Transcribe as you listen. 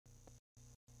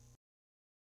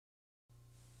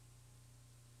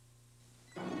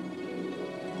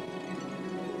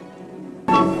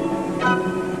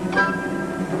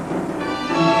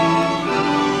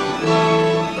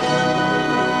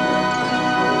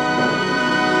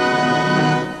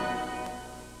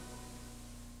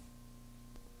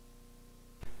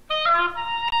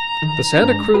The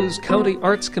Santa Cruz County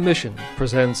Arts Commission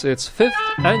presents its 5th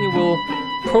annual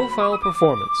Profile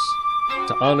Performance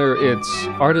to honor its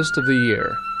Artist of the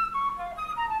Year.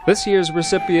 This year's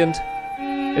recipient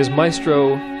is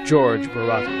Maestro George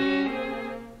Barati.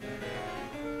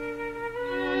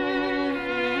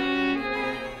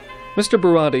 Mr.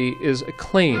 Barati is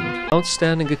acclaimed,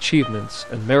 outstanding achievements,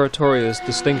 and meritorious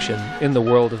distinction in the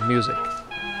world of music.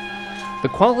 The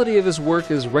quality of his work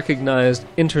is recognized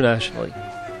internationally.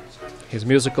 His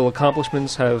musical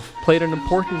accomplishments have played an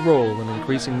important role in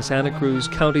increasing Santa Cruz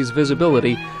County's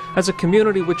visibility as a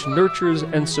community which nurtures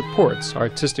and supports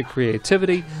artistic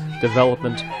creativity,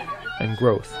 development, and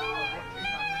growth.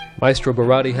 Maestro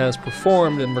Barati has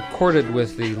performed and recorded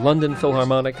with the London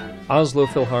Philharmonic, Oslo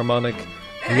Philharmonic,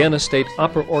 Vienna State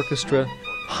Opera Orchestra,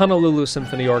 Honolulu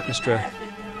Symphony Orchestra,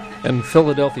 and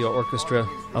Philadelphia Orchestra,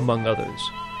 among others.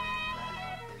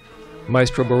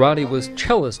 Maestro Barati was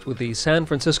cellist with the San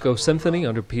Francisco Symphony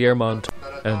under Pierre Monteux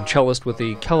and cellist with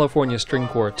the California String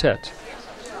Quartet.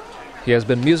 He has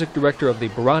been music director of the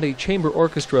Barati Chamber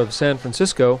Orchestra of San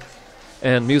Francisco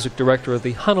and music director of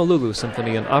the Honolulu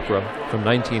Symphony and Opera from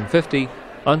 1950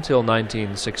 until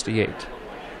 1968.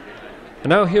 And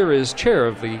now here is Chair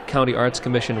of the County Arts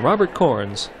Commission, Robert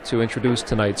Corns, to introduce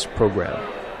tonight's program.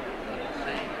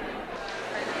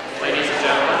 Ladies and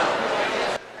gentlemen,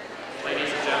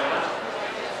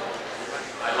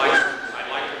 I'd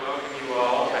like to welcome you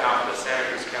all on behalf of the Santa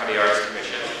Cruz County Arts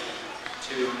Commission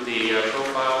to the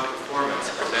profile performance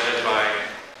presented by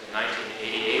the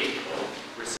 1988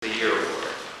 Artist of the Year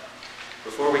Award.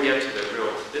 Before we get to the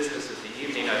real business of the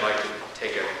evening, I'd like to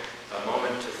take a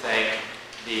moment to thank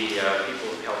the people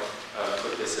who helped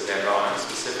put this event on,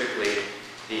 specifically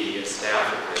the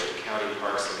staff of the County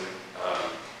Parks and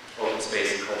Open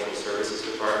Space and Cultural Services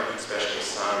Department, especially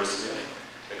Sandra Smith,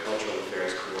 the Cultural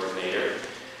Affairs Coordinator,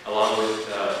 along with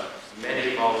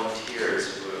many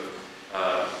volunteers who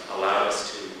have allowed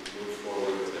us to move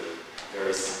forward with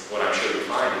what I'm sure you'll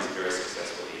find is a very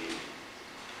successful evening.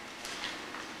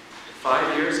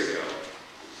 5 years ago,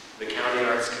 the County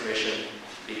Arts Commission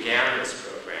began this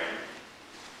program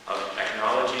of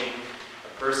acknowledging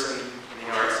a person in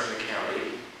the arts in the county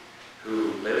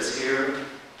who lives here,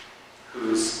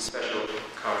 whose special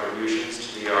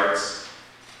contributions to the arts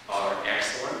are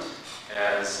excellent,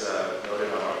 as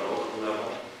noted on our local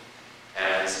level,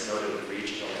 as noted at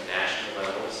regional and national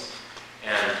levels,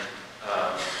 and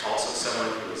also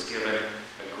someone who has given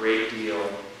a great deal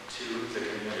to the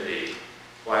community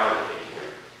while living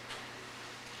here.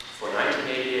 For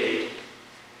 1988,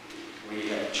 we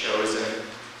have chosen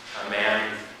a man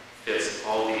who fits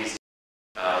all these.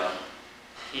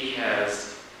 He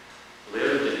has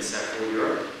lived in Central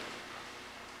Europe,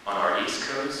 on our East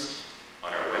Coast,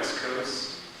 on our West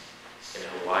Coast, in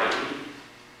Hawaii,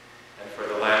 and for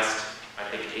the last, I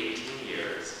think, 18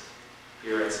 years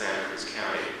here in Santa Cruz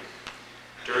County.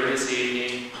 During this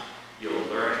evening, you'll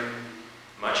learn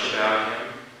much about him.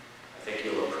 I think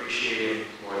you'll appreciate him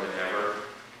more than ever.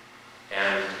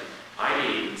 And I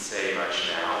needn't say much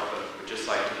now, but would just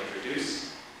like to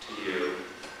introduce to you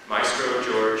Maestro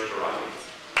George Barati.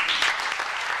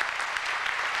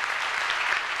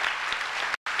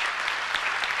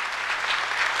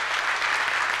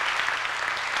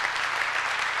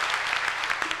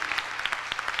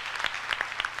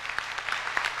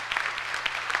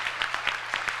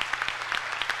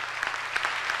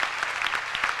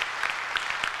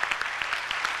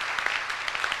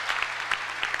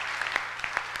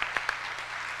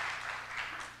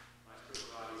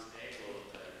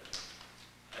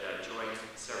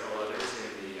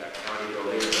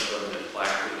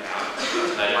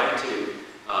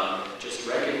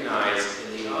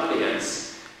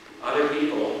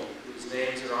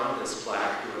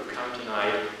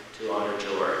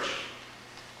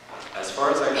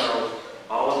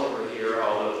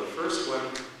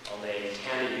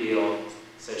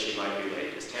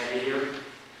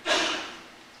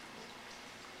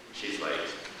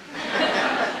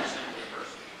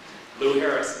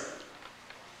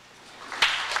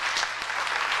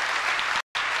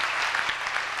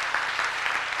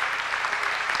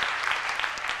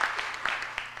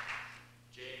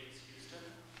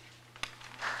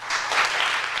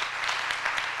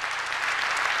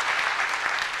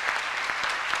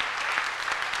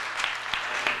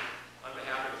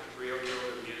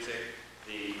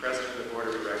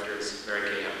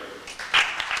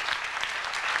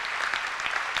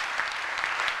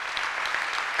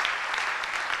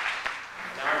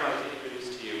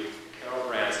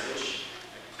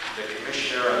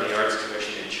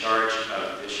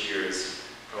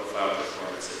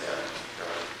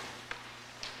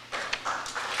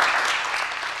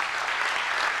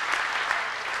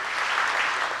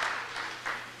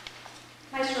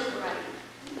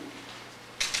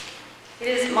 It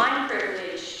is my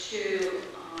privilege to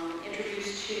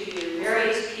introduce to you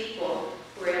various people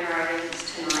who are in our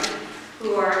audience tonight,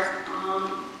 who are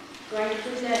going to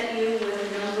present you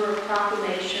with a number of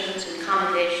proclamations and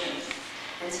commendations.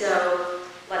 And so,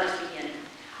 let us begin.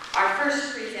 Our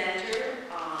first presenter,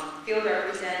 Field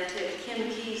Representative Kim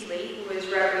Peasley, who is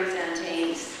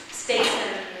representing State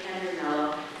Senator Henry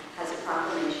Mello, has a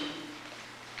proclamation.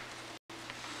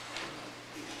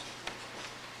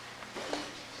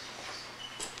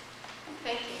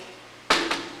 Thank you.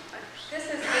 This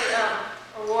is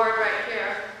the award right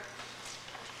here.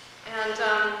 And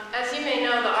as you may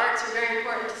know, the arts are very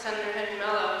important to Senator Henry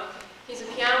Mello. He's a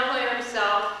piano player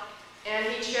himself, and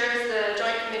he chairs the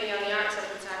Joint Committee on the Arts up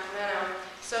in Sacramento.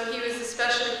 So he was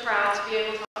especially proud to be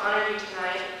able to honor you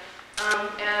tonight.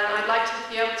 And I'd like to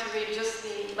be able to read just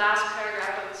the last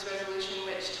paragraph of this resolution,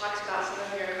 which talks about some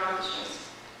of your accomplishments.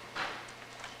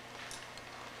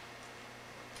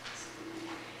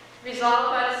 Resolved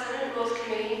by the Senate Rules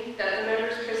Committee that the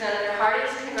members present their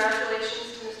heartiest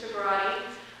congratulations to Mr. Barati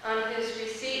on his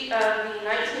receipt of the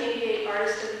 1988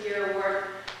 Artist of the Year Award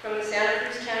from the Santa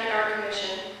Cruz County Art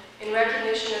Commission in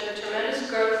recognition of the tremendous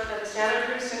growth of the Santa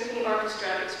Cruz Symphony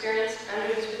Orchestra experienced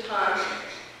under his baton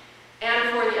and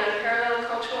for the unparalleled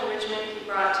cultural enrichment he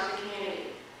brought to the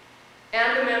community.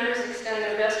 And the members extend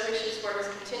their best wishes for his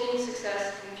continuing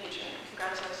success in the future.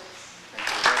 Congratulations.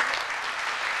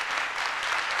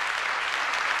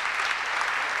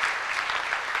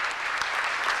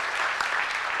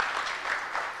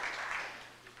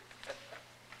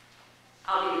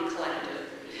 I'll be the collective.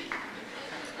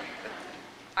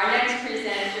 Our next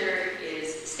presenter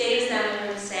is State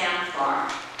Assemblyman Sam Farr.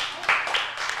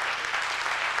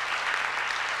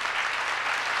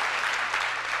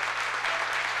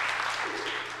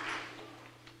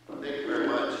 Thank you very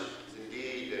much. It's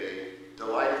indeed a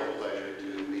delightful pleasure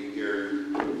to be here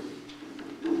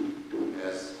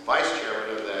as Vice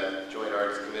Chairman of that Joint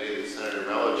Arts Committee that Senator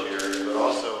Mello chairs, but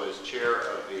also as Chair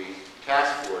of the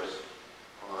Task Force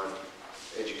on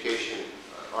Education,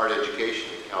 Art Education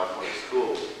in California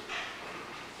schools.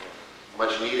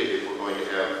 Much needed if we're going to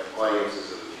have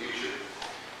audiences of the future.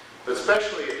 But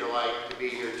especially a delight to be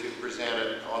here to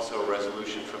present also a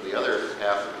resolution from the other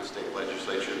half of the state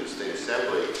legislature, the state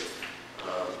assembly,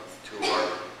 to our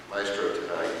maestro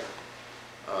tonight.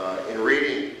 In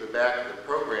reading the back of the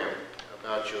program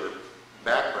about your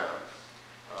background,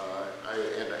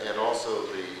 and also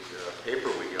the paper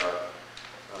we got,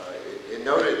 it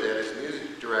noted that as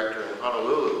music director in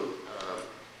Honolulu,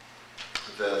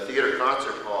 the theater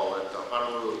concert hall at the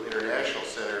Honolulu International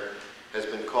Center has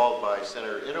been called by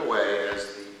Senator Inouye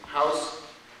as the house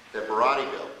that Barati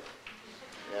built.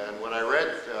 And when I read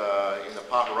in the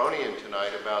Pajaronian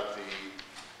tonight about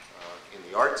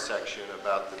in the arts section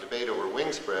about the debate over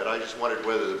wing spread, I just wondered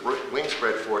whether the wing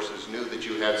spread forces knew that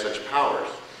you had such powers.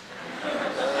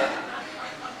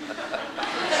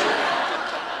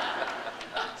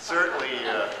 Certainly,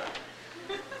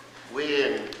 we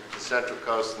in the Central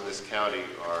Coast in this county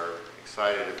are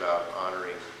excited about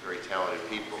honoring very talented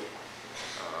people.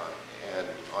 And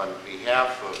on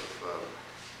behalf of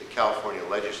the California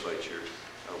legislature,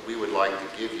 we would like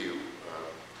to give you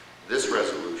this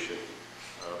resolution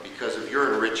because of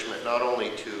your enrichment not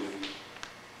only to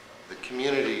the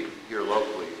community here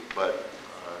locally, but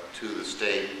to the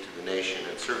state, to the nation,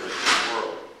 and certainly to the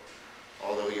world.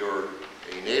 Although you're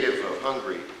a native of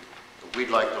Hungary, we'd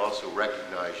like to also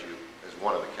recognize you as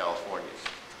one of the Californians.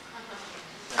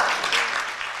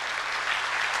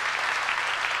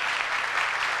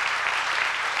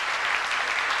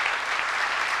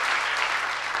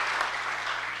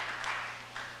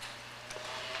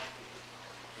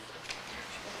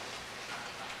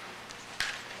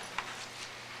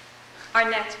 Our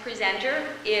next presenter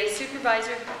is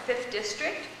Supervisor of the 5th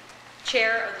District,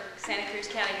 Chair of the Santa Cruz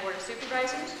County Board of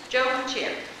Supervisors, Joe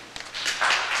Chair.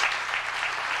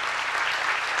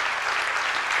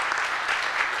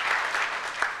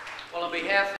 Well, on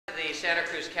behalf of the Santa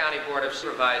Cruz County Board of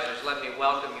Supervisors, let me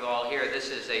welcome you all here. This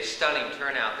is a stunning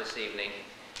turnout this evening.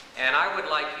 And I would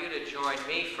like you to join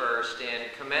me first in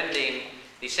commending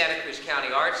the Santa Cruz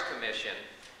County Arts Commission,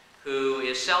 who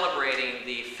is celebrating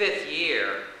the 5th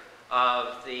year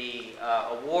of the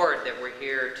award that we're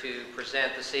here to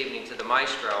present this evening to the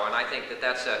maestro. And I think that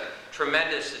that's a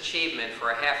tremendous achievement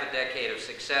for a half a decade of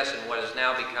success in what has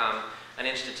now become an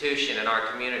institution in our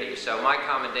community. So my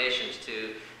commendations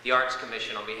to the Arts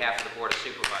Commission on behalf of the Board of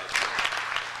Supervisors.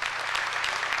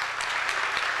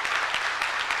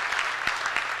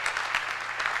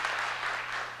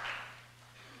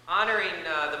 Honoring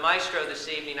the maestro this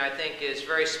evening, I think, is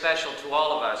very special to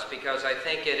all of us because I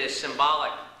think it is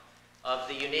symbolic of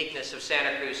the uniqueness of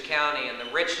Santa Cruz County and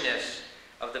the richness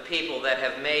of the people that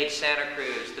have made Santa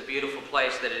Cruz the beautiful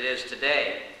place that it is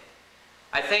today.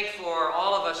 I think for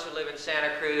all of us who live in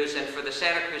Santa Cruz and for the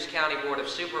Santa Cruz County Board of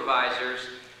Supervisors,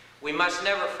 we must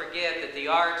never forget that the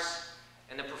arts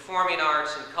and the performing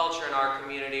arts and culture in our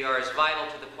community are as vital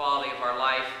to the quality of our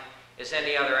life as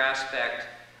any other aspect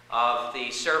of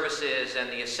the services and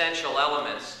the essential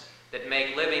elements that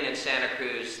make living in Santa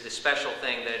Cruz the special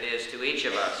thing that it is to each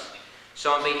of us.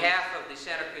 So on behalf of the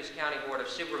Santa Cruz County Board of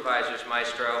Supervisors,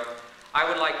 Maestro, I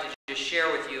would like to just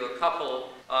share with you a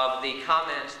couple of the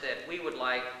comments that we would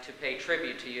like to pay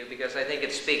tribute to you, because I think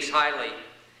it speaks highly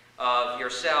of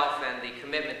yourself and the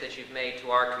commitment that you've made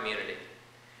to our community.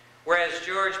 Whereas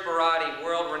George Barati,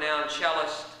 world-renowned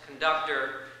cellist,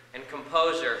 conductor, and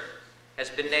composer, has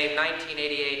been named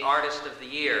 1988 Artist of the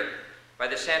Year by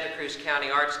the Santa Cruz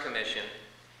County Arts Commission,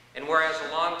 and whereas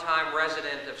a longtime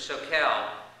resident of Soquel,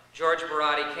 George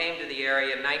Barati came to the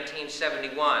area in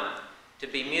 1971 to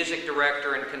be music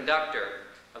director and conductor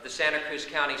of the Santa Cruz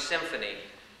County Symphony,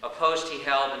 a post he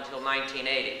held until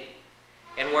 1980.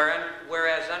 And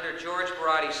whereas under George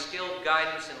Barati's skilled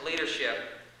guidance and leadership,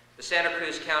 the Santa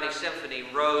Cruz County Symphony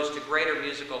rose to greater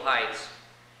musical heights,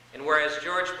 and whereas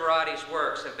George Barati's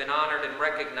works have been honored and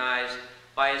recognized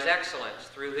by his excellence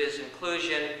through his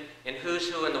inclusion in Who's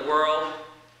Who in the World,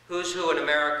 Who's Who in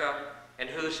America, and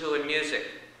Who's Who in Music.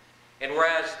 And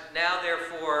whereas now,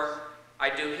 therefore,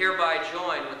 I do hereby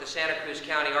join with the Santa Cruz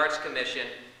County Arts Commission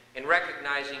in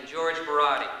recognizing George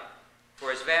Barati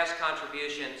for his vast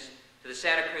contributions to the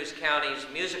Santa Cruz County's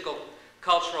musical,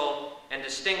 cultural, and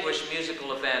distinguished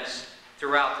musical events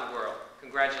throughout the world.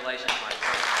 Congratulations, my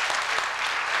friend.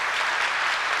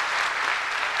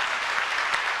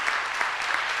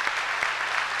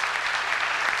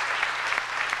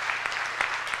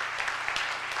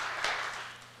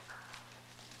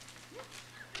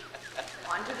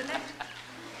 On to the next.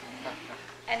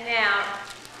 And now,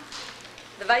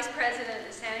 the Vice President of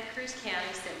the Santa Cruz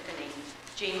County Symphony,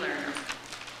 Jean Lerner.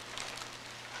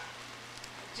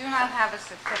 Do not have a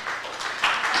certificate.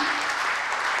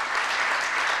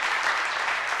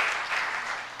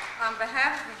 On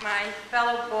behalf of my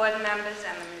fellow board members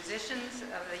and the musicians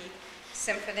of the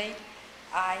symphony,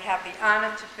 I have the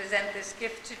honor to present this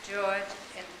gift to George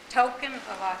in token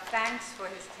of our thanks for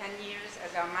his 10 years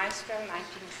as our maestro,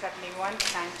 1971 to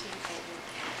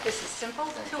 1980. This is simple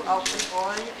to open,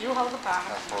 or you hold the bomb.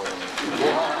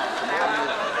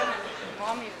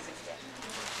 More music.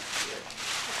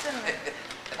 It's in there.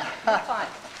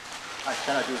 Fine. I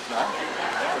cannot do it now?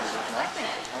 Yes, I think.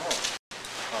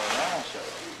 Oh, now show.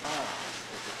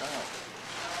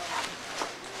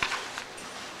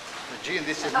 Jean,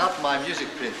 this is not my music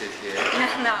printed here.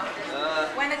 No.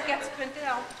 When it gets printed,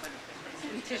 I'll put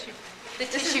it in tissue. The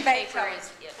tissue paper is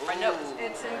for notes.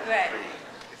 It's engraved.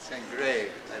 It's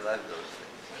engraved. I love those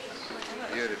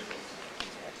things. Beautiful.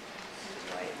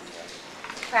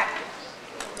 Practice.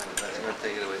 Let's not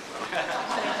take it away from me.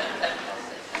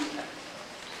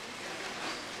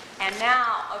 And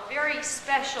now, a very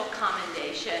special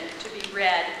commendation to be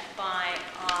read by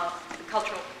the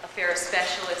Cultural Affairs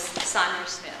Specialist, Sonia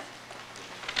Smith.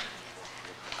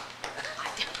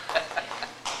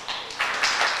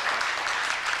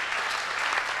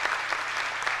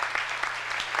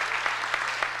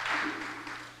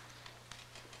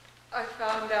 I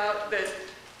found out that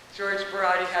George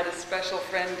Barati had a special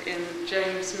friend in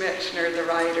James Michener, the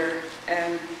writer,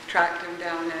 and tracked him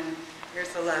down, and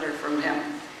here's a letter from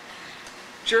him.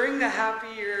 During the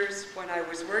happy years when I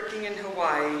was working in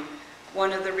Hawaii,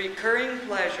 one of the recurring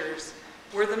pleasures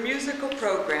were the musical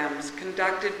programs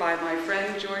conducted by my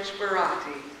friend George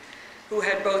Barati, who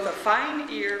had both a fine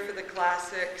ear for the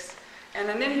classics and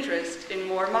an interest in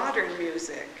more modern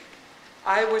music.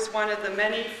 I was one of the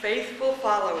many faithful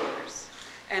followers,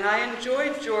 and I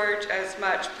enjoyed George as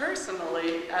much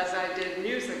personally as I did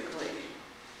musically.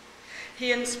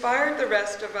 He inspired the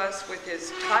rest of us with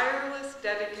his tireless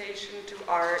dedication to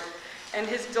art and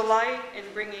his delight in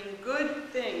bringing good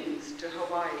things to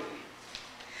Hawaii.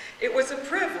 It was a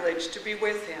privilege to be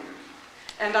with him,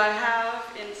 and I have,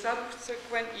 in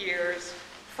subsequent years,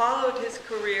 followed his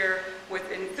career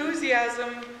with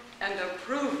enthusiasm and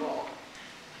approval.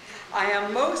 I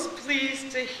am most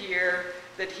pleased to hear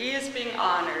that he is being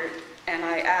honored, and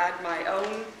I add my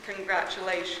own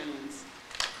congratulations.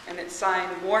 And it's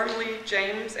signed warmly,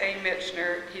 James A.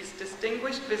 Michener. He's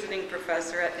Distinguished Visiting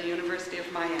Professor at the University of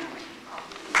Miami.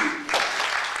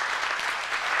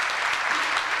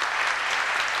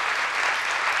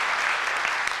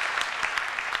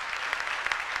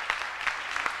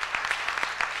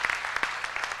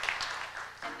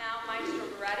 And now, Maestro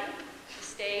Barati, the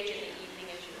stage and the evening.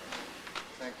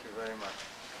 very much.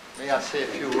 May I say a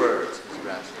few words, Ms.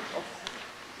 Branson?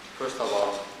 First of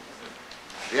all,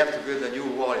 we have to build a new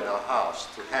wall in our house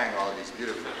to hang all these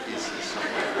beautiful pieces.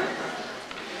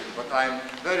 But I'm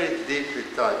very deeply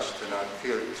touched and I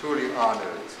feel truly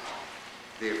honored,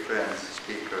 dear friends,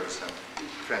 speakers, and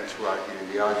friends who are here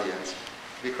in the audience,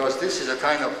 because this is a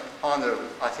kind of honor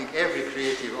I think every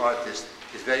creative artist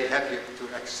is very happy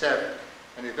to accept,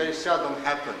 and it very seldom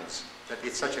happens that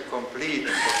it's such a complete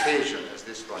occasion as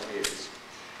this one is.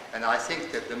 And I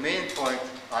think that the main point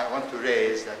I want to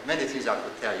raise, that many things I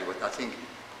could tell you, but I think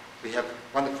we have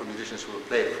wonderful musicians who will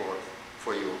play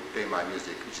for you, play my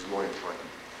music, which is more important.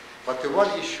 But the one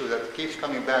issue that keeps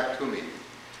coming back to me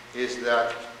is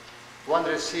that one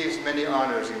receives many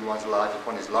honors in one's life if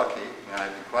one is lucky, and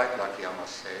I've been quite lucky, I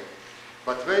must say,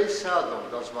 but very seldom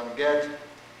does one get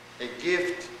a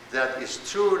gift that is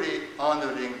truly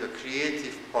honoring the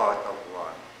creative part of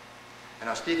one. And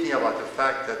I'm speaking about the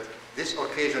fact that this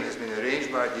occasion has been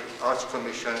arranged by the Arts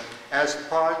Commission as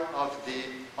part of the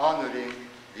honoring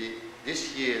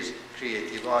this year's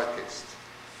creative artist.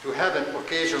 To have an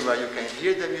occasion where you can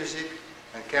hear the music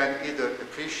and can either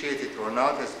appreciate it or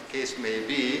not, as the case may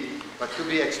be, but to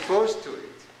be exposed to it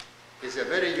is a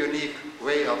very unique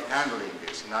way of handling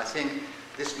this. And I think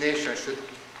this nation should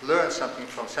learn something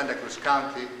from Santa Cruz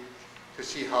County to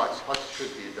see what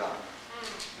should be done.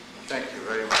 Thank you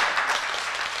very much.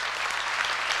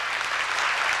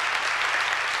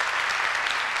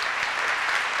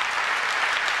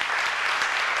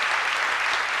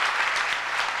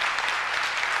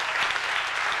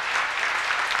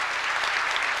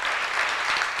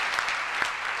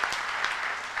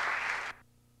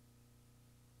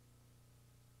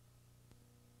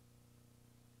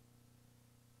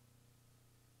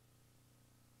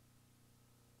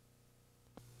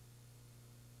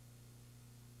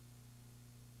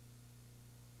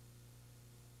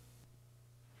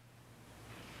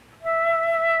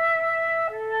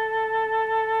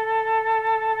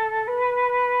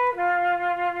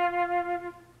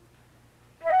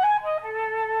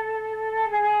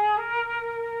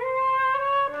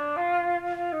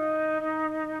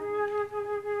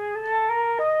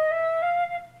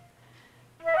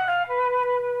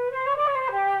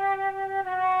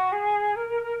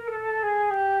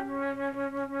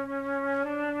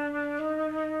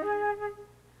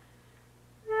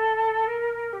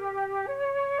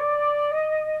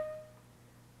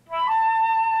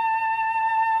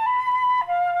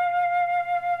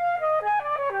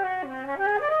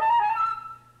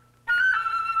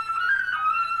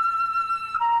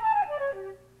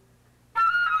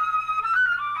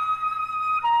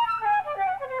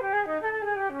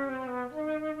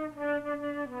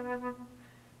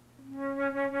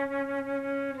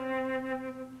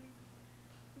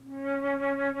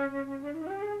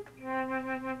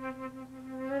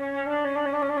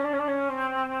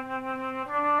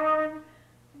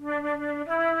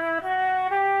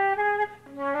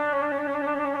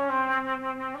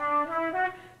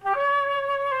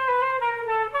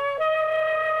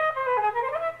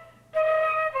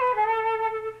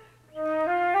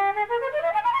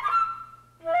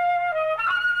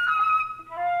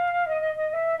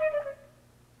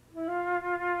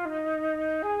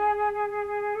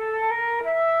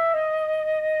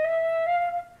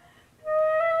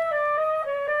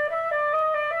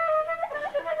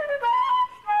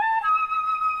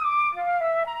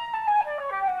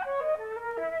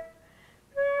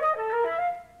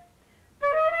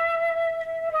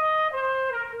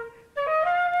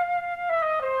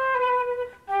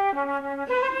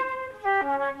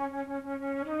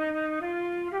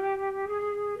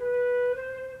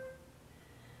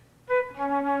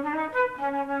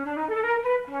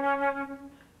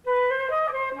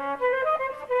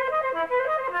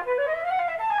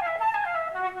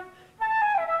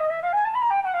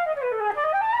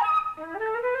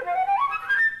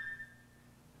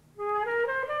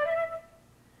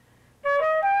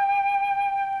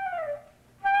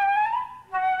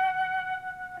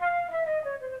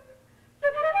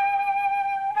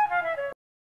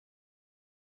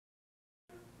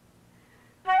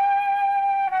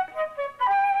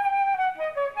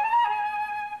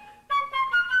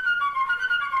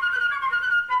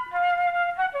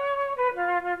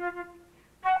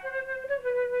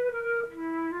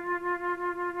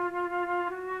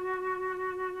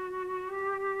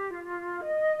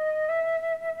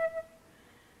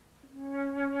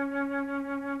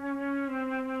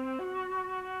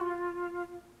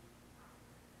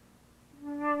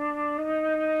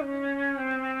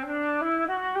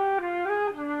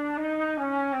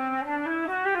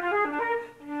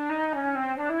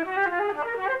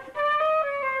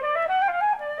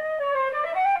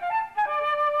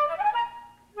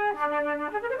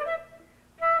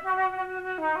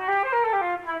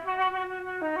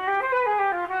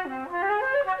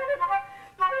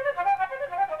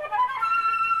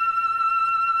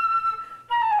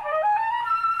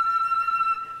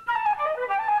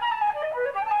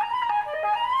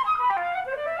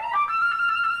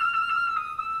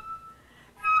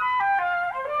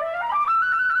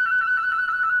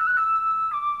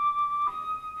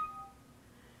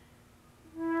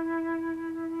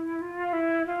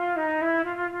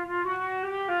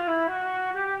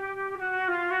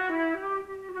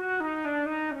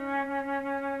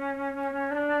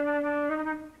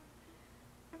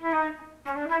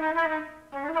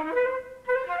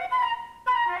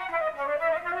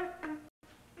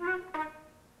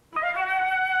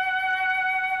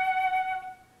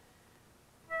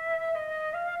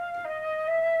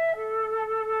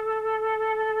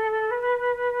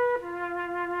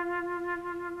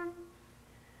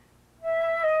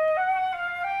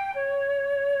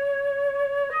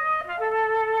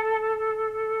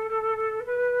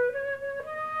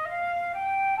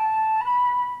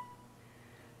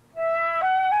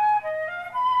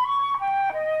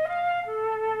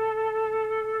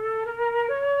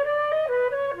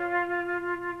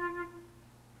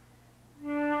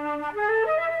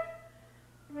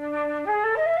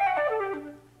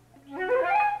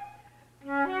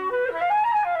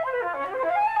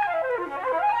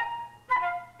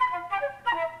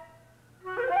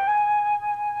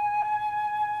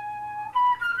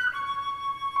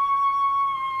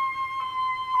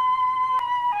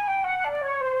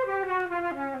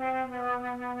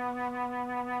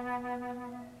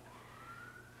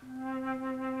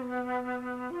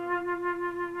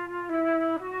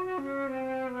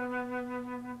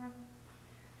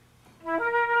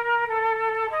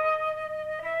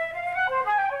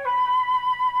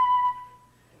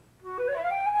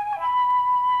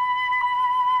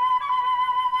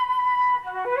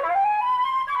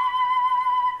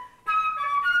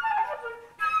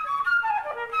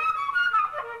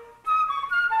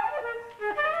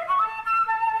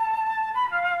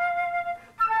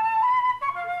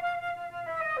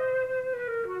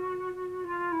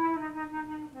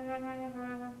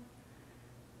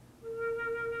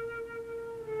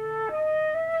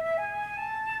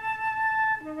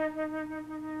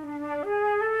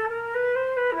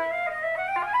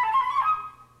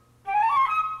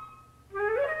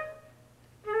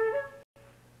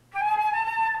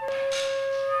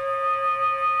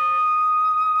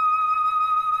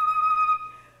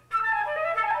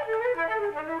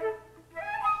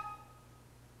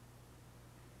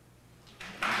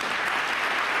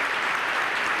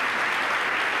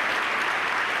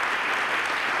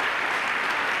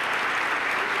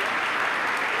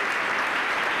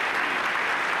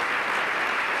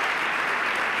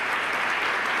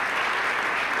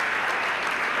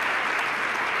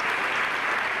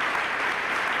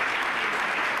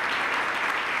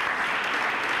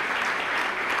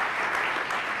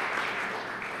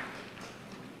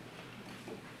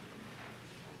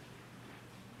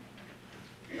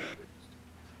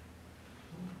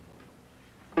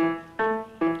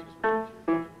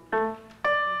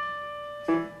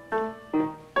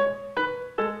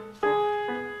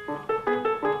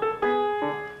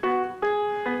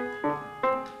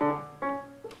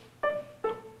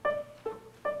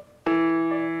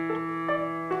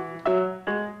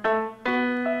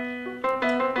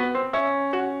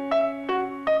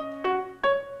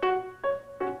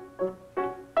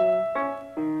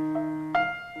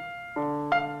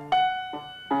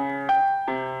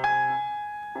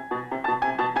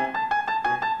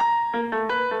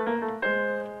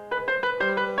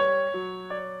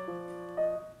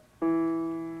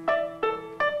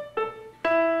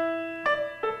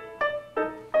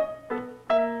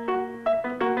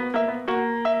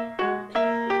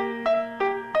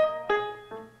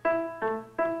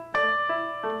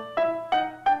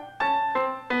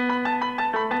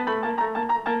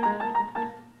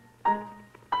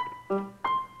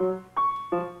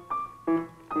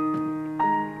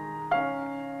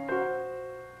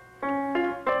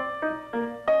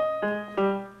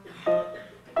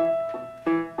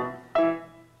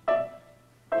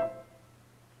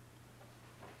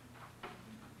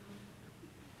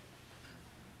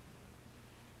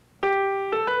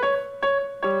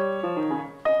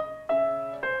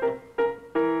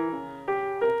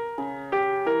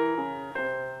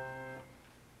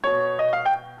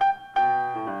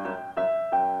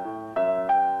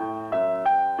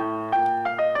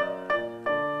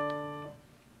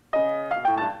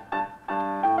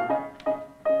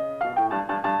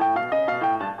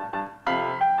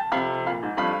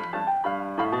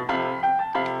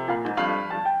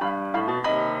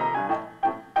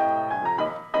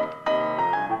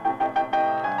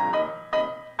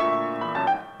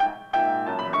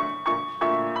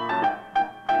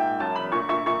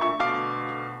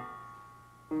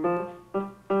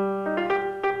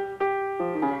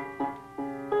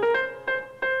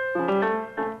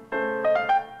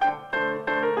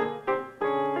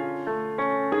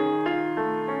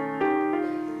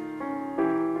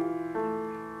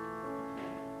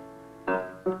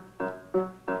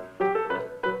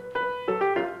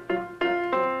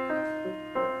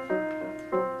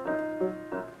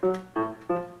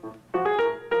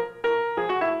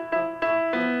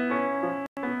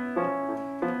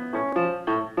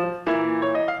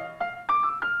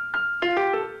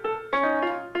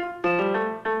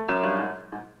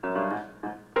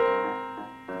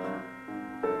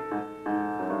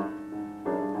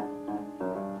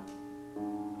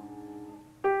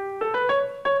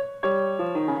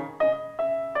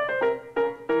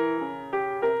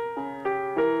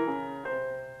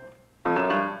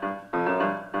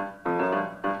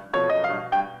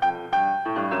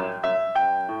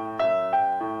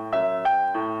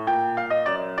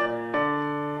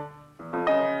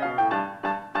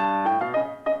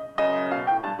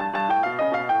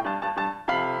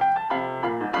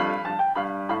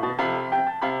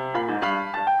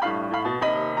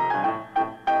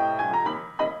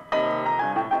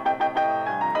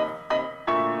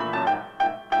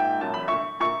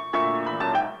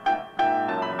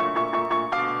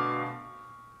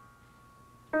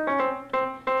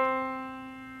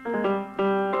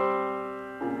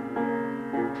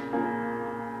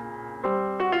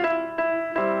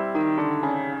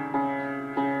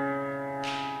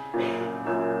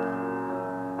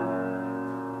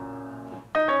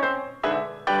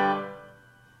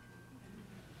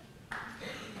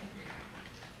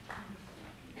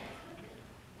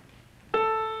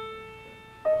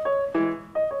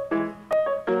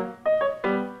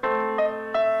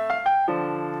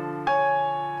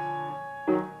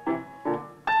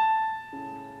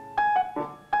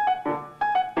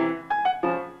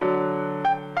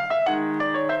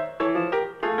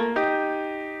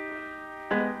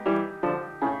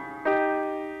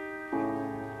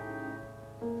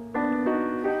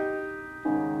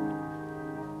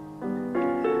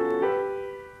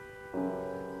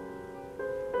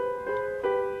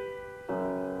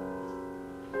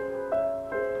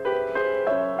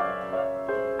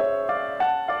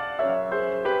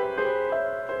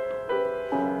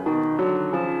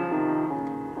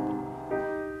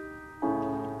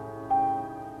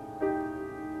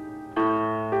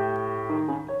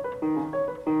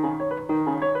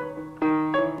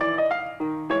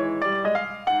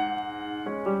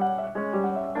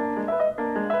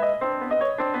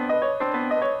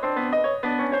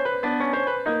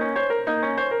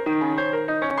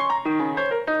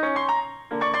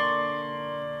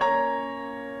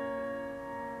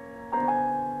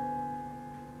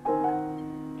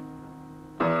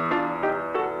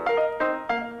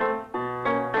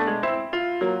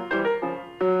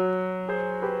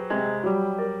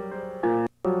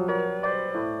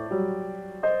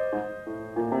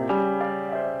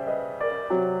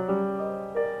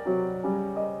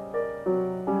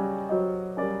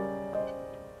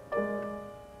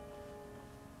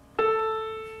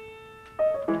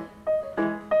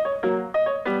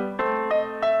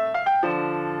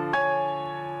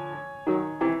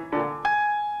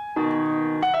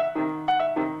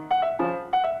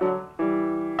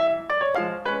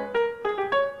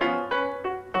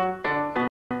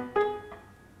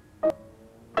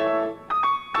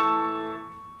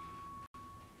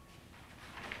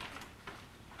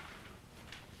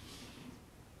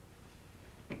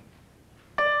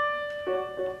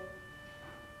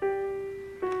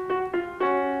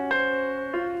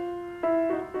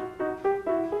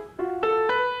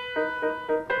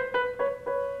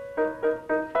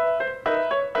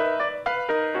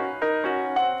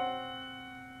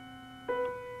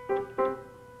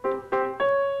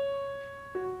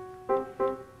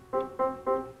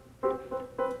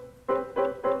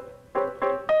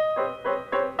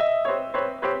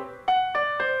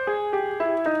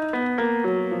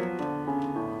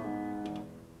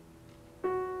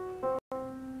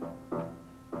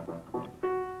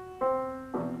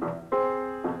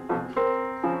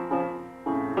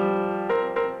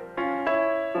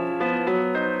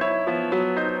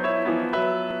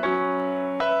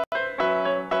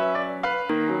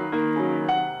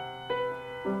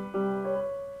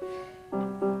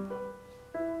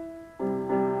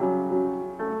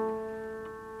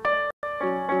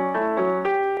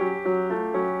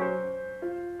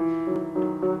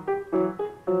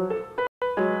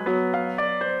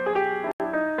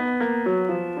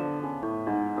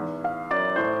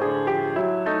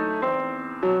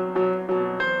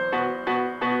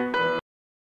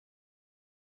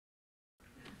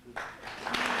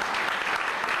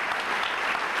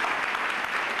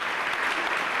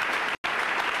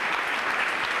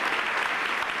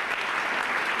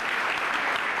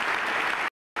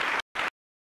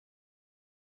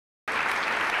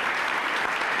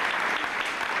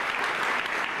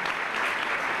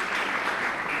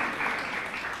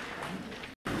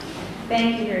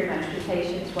 Thank you very much for your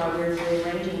patience while we're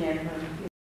rearranging there.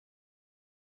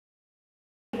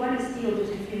 I want to steal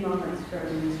just a few moments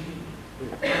from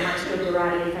Maestro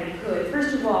Barati, if I could.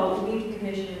 First of all, we, the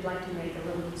Commission, would like to make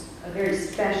a very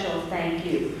special thank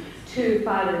you to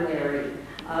Father Larry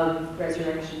of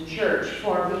Resurrection Church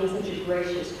for being such a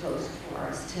gracious host for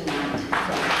us tonight.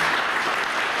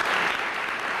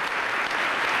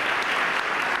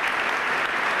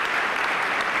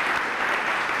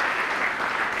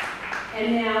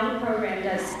 And now the program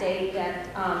does state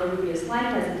that there will be a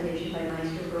slide presentation by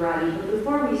Maestro Barati. But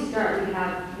before we start, we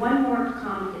have one more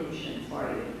commendation for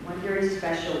you, one very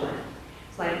special one.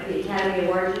 It's like the Academy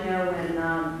Awards, you know, when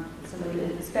some of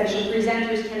the special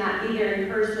presenters cannot be there in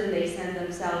person, they send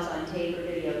themselves on tape or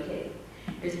videotape.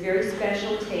 There's a very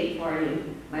special tape for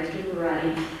you, Maestro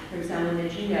Barati, from someone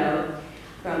that you know,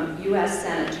 from U.S.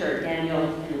 Senator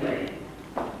Daniel Inouye.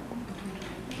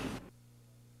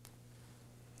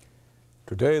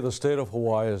 Today, the state of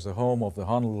Hawaii is the home of the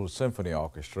Honolulu Symphony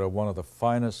Orchestra, one of the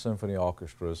finest symphony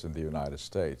orchestras in the United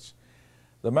States.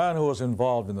 The man who was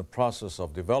involved in the process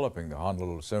of developing the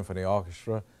Honolulu Symphony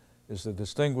Orchestra is the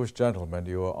distinguished gentleman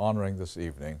you are honoring this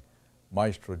evening,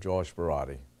 Maestro George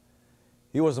Barati.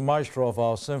 He was the maestro of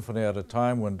our symphony at a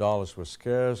time when dollars were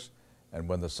scarce and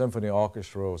when the symphony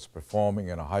orchestra was performing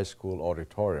in a high school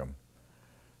auditorium.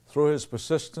 Through his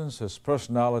persistence, his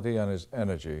personality, and his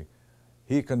energy,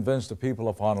 he convinced the people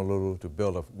of Honolulu to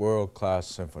build a world-class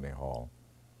symphony hall.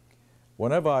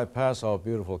 Whenever I pass our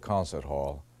beautiful concert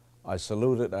hall, I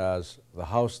salute it as the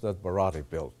house that Barati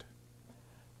built.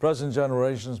 Present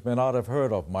generations may not have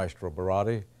heard of Maestro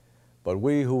Barati, but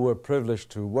we who were privileged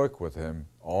to work with him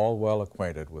are all well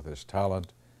acquainted with his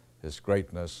talent, his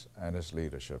greatness, and his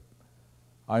leadership.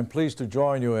 I'm pleased to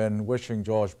join you in wishing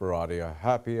George Barati a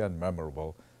happy and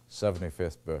memorable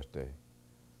 75th birthday.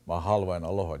 Mahalo and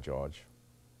aloha, George.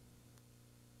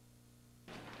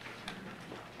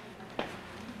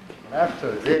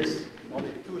 After this,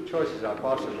 only two choices are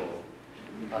possible.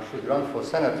 I should run for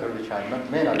senator, which I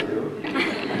may not do,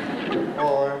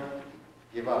 or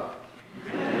give up.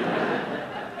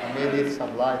 I may need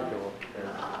some light, though.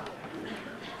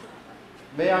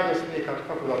 May I just make a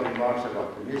couple of remarks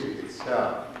about the music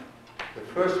itself? The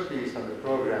first piece on the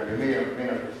program, you may or may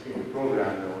not have seen the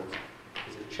program notes,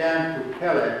 is a chant to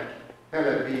Pele,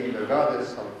 Pele being the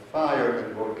goddess of fire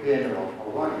and volcano of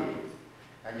Hawaii.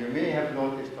 And you may have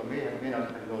noticed, or may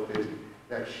not have noticed,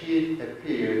 that she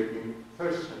appeared in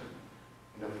person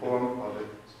in the form of a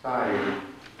fire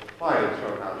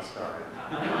truck outside.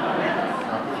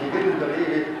 Now, if you didn't believe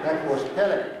it, that was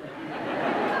Pele.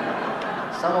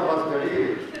 Some of us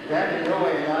believe it. Dan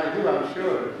Inouye and I do, I'm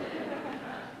sure.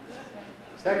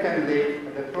 Secondly,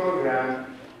 the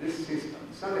program, this is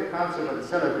not a concert but a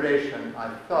celebration.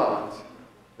 I thought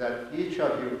that each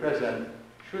of you present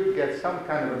should get some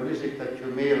kind of a music that you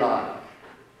may like.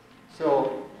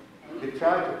 So we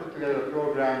tried to put together a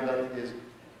program that is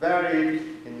varied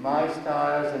in my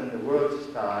styles and the world's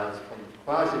styles, from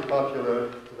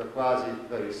quasi-popular to the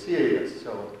quasi-very serious.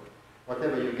 So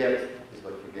whatever you get is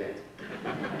what you get.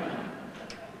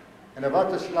 And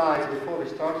about the slides, before we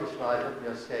start the slides, let me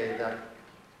just say that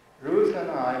Ruth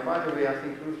and I, by the way, I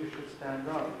think Ruth, you should stand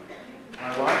up.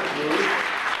 My wife,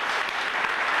 Ruth.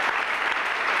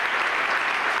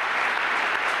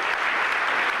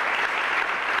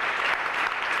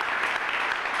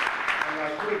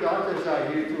 Two daughters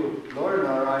are here too. Lauren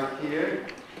are right here.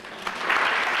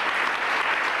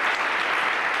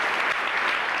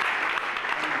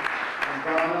 And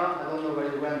Donna, I don't know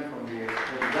where you went from here.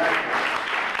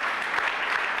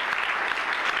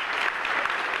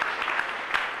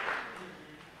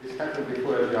 This happened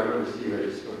before, as you are going to see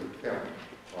very soon, film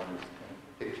on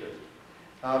pictures.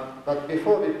 But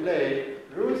before we play,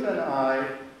 Ruth and I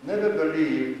never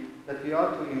believed that we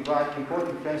ought to invite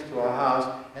important friends to our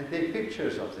house and take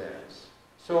pictures of theirs.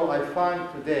 So I find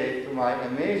today, to my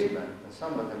amazement and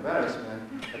somewhat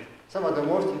embarrassment, that some of the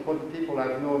most important people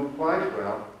I've known quite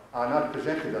well are not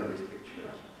presented on these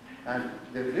pictures. And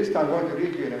the list I'm going to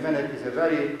read you in a minute is a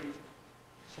very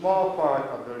small part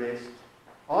of the list.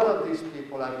 All of these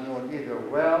people I've known either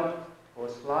well or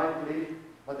slightly,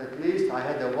 but at least I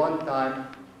had a one-time,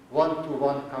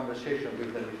 one-to-one conversation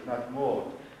with them, if not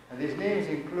more. And these names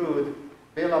include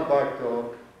Béla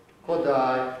Bartók,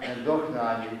 Kodály, and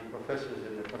Dohnányi, professors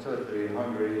in the conservatory in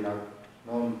Hungary, and I've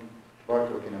known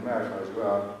Bartók in America as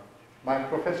well. My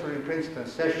professor in Princeton,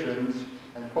 Sessions,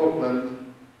 and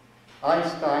Copeland,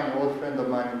 Einstein, an old friend of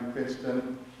mine in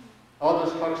Princeton,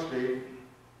 Aldous Huxley,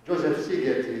 Joseph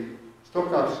Szigeti,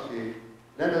 Stokowski,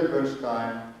 Leonard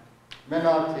Bernstein,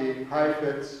 Menotti,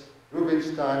 Heifetz,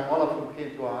 Rubinstein, all of whom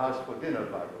came to our house for dinner,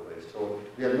 by the way. So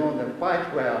we had known them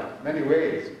quite well, many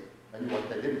ways, and what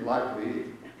they didn't like to eat.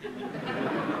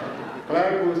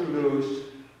 Claire Booth Luce,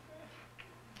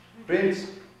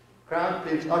 Crown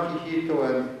Prince Akihito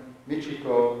and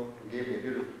Michiko, who gave me a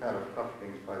beautiful pair of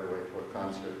cufflinks, by the way, for a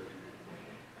concert.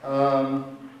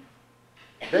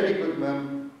 Benny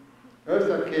Goodman,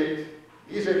 Eartha Kitt,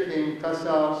 Isa King,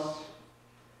 Casas,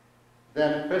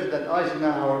 then President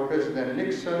Eisenhower, President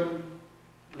Nixon,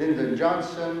 Lyndon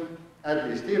Johnson,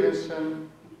 Adlai Stevenson,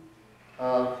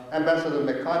 Ambassador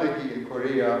McConaughey in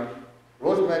Korea,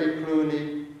 Rosemary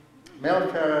Clooney, Mel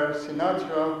Ferrer,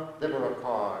 Sinatra, Deborah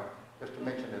Carr, just to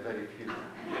mention a very few.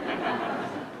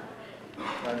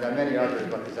 And there are many others,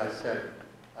 but as I said,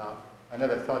 I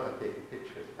never thought of taking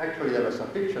pictures. Actually, there were some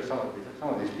pictures, some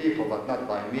of these people, but not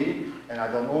by me, and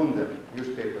I don't own them.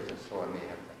 Newspapers and so on may have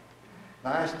them.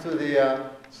 Now, as to the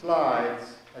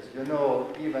slides, as you know,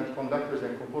 even conductors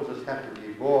and composers have to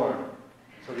be born,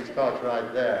 so we start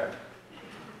right there.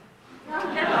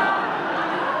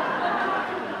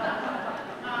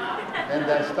 And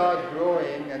then start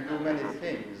growing and do many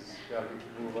things. Shall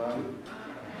we move on?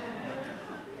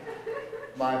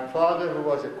 My father, who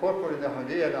was a corporal in the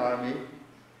Honduran army,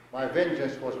 my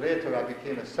vengeance was later I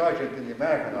became a sergeant in the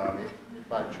American army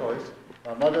by choice.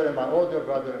 My mother and my older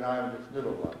brother and I am this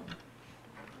little one.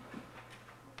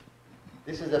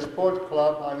 This is a sport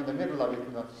club. I'm in the middle of it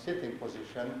in a sitting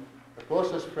position. The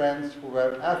closest friends who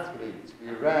were athletes.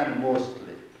 We ran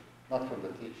mostly, not from the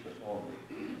teachers only.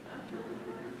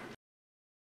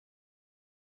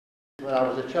 Well, I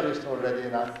was a cellist already,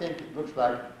 and I think it looks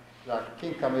like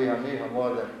King Kamehameha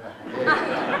more than a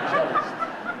cellist.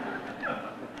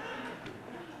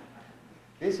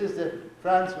 This is the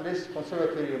Franz Liszt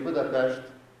Conservatory in Budapest,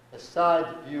 a side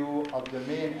view of the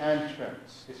main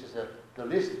entrance. This is the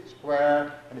Liszt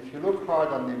Square, and if you look hard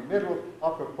on the middle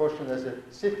upper portion, there's a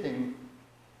sitting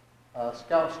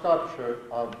sculpture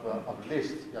of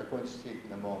Liszt. You are going to see it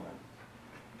in a moment.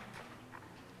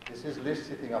 This is Liszt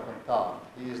sitting up on top.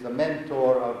 He is the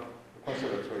mentor of the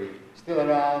conservatory. Still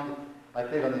around. I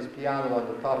played on his piano on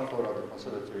the top floor of the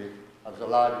conservatory. I was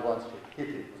allowed once to hit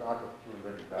it. It was out of tune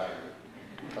very badly.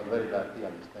 I'm a very bad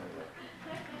pianist anyway.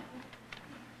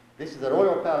 This is the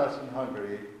Royal Palace in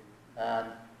Hungary, and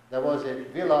there was a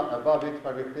villa above it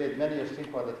where we played many a string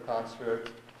quartet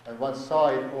concert, and one saw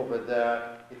it over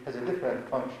there. It has a different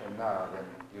function now than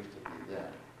it used to be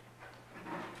then.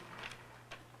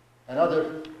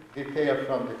 Another detail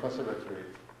from the conservatory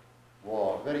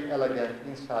wall, very elegant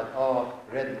inside, all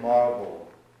red marble,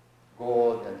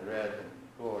 gold and red and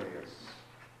glorious.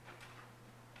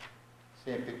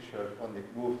 Same picture, only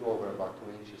moved over about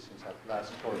 2 inches since I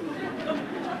last saw it.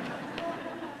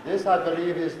 This, I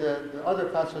believe, is the other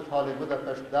concert hall in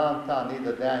Budapest downtown near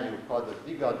the Danube called the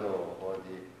Vigadó, or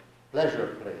the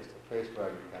pleasure place, the place where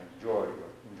you can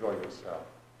enjoy yourself.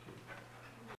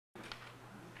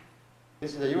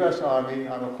 This is the U.S. Army.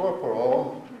 I'm a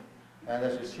corporal, and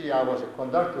as you see, I was a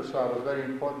conductor, so I was very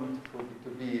important to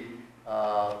be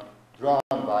drawn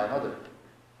by another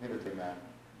military man.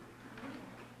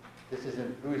 This is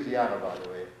in Louisiana, by the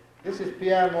way. This is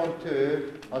Pierre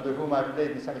Monteux, under whom I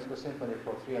played in the San Francisco Symphony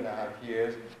for 3.5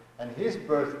 years, and his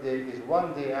birthday is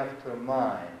one day after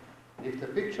mine. If the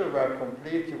picture were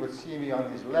complete, you would see me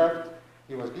on his left.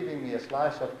 He was giving me a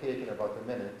slice of cake in about a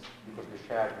minute because we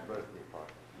shared the birthday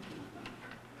party.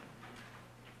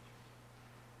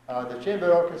 The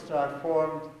chamber orchestra I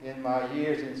formed in my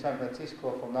years in San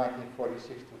Francisco from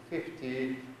 1946 to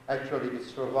 50. Actually, it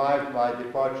survived my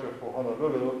departure for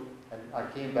Honolulu, and I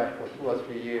came back for 2 or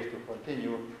 3 years to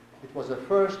continue. It was the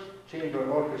first chamber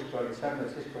orchestra in San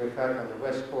Francisco, in fact, on the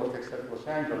West Coast, except Los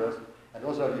Angeles. And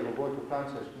those of you who go to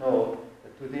concerts know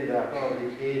that today there are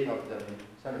probably 8 of them in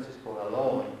San Francisco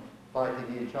alone,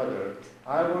 fighting each other.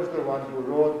 I was the one who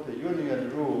wrote the union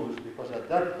rules, because at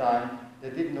that time, they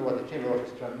didn't know what the chamber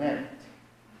orchestra meant.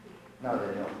 Now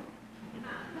they know.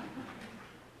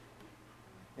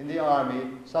 In the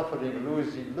army, suffering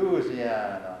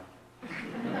Louisiana.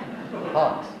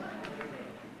 Hot.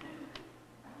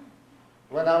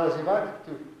 When I was invited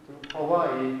to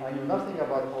Hawaii, I knew nothing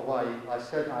about Hawaii. I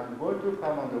said, I'm going to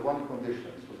come under one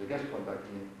condition. This was a guest conductor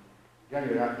in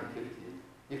January 1950.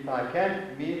 If I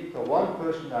can't meet the one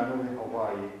person I know in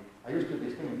Hawaii, I used to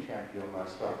be swimming champion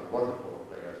myself, a water polo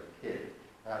player as a kid.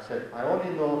 And I said, I only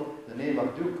know the name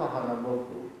of Duke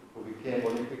Kahanamoku, who became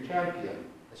Olympic champion.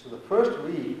 And so the first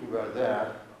week we were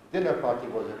there, dinner party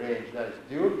was arranged. That is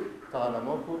Duke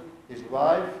Kahanamoku, his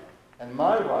wife, and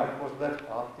my wife was left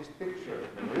off this picture.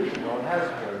 The original has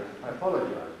her. I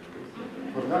apologize.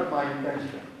 It was not my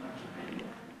intention.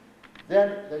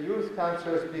 Then the youth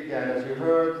concerts began. As you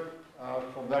heard,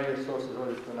 from various sources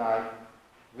already tonight.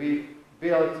 We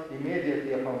built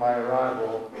immediately upon my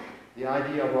arrival. The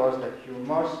idea was that you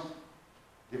must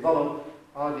develop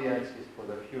audiences for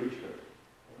the future.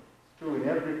 It's true in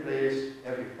every place,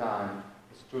 every time.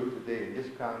 It's true today in this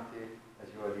county, as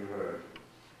you already heard.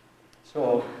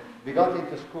 So we got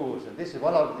into schools, and this is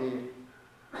one of the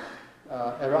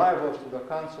arrivals to the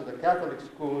council. The Catholic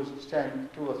schools send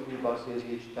 2 or 3 buses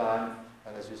each time,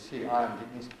 and as you see, I am the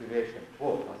inspiration.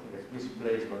 Oh, I think it's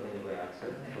misplaced, but anyway, I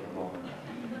accept it for the moment.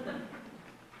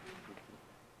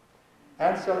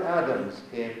 Ansel Adams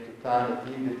came to town at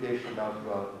the invitation of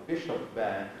the Bishop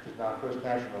Bank, which is now First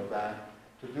National Bank,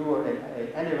 to do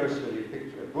an anniversary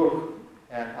picture book,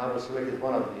 and I was selected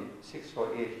one of the 6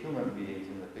 or 8 human beings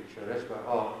in the picture. The rest were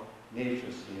all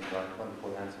nature scenes by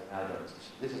wonderful Ansel Adams.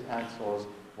 This is Ansel's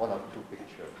one of 2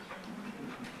 pictures.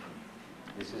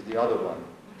 This is the other one.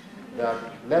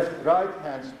 The right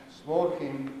hand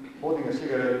smoking, holding a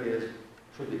cigarette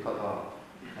should be cut off.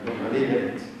 I don't believe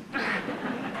it.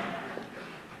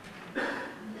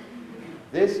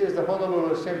 This is the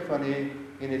Honolulu Symphony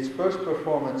in its first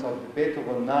performance of the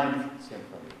Beethoven 9th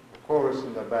Symphony. The chorus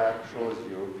in the back shows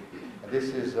you. And this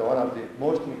is one of the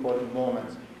most important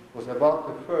moments. It was about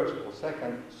the first or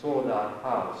second sold-out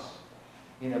house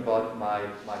in about my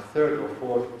 3rd or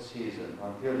 4th season.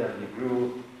 Until then, we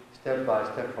grew step by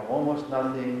step from almost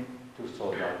nothing to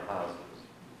sold-out houses.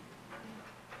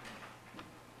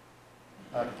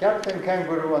 Captain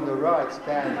Kangaroo on the right,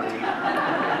 standing,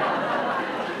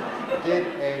 did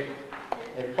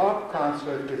a pop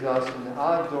concert with us in an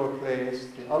outdoor place,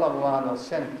 the Ala Moana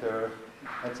Center.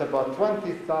 It's about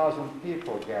 20,000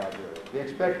 people gathered. We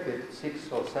expected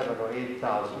 6 or 7 or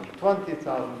 8,000.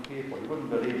 20,000 people. You wouldn't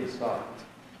believe the sight.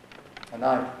 And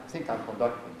I think I'm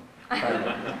conducting.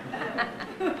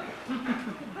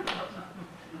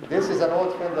 This is an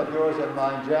old friend of yours and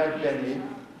mine, Jack Benny.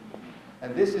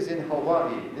 And this is in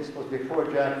Hawaii. This was before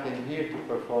Jack came here to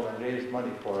perform and raise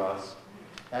money for us.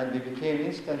 And we became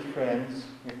instant friends.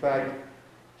 In fact,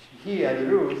 he and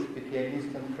Ruth became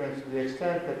instant friends to the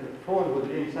extent that the phone would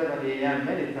ring 7 a.m.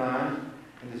 many times,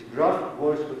 and this gruff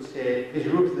voice would say, "Is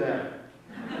Ruth there?"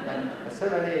 And at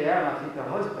 7 a.m., I think the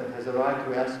husband has a right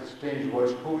to ask a strange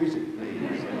voice, "Who is it,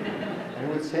 please?" And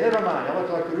he would say, "Never mind, I want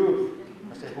to talk to Ruth."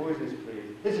 I said, "Who is this,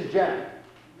 please?" "This is Jack."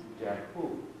 "Jack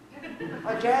who?"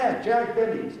 Jack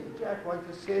Benny." He said, "Jack, why did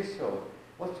you say so?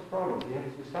 What's the problem? He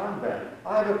has to sound bad."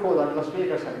 "I have a call in Las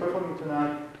Vegas. I'm performing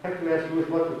tonight. I have to ask Ruth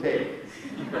what to take."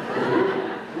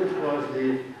 Ruth was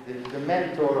the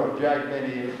mentor of Jack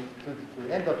Benny to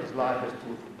the end of his life as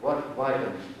to what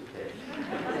vitamins to take.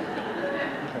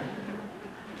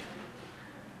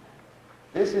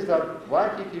 This is the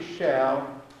Waikiki shell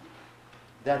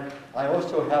that I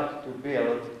also helped to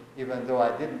build, even though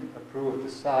I didn't approve the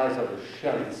size of the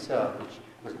shell itself, which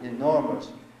was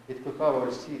enormous. It could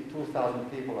probably seat 2,000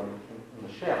 people on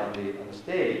the shell, on the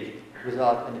stage,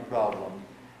 without any problem.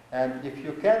 And if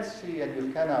you can see and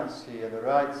you cannot see, on the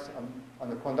right, on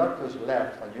the conductor's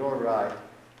left, on your right,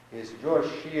 is George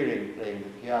Shearing playing the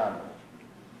piano,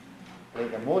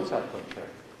 playing a Mozart concerto.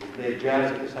 He played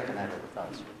jazz at the second half of the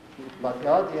concert. But the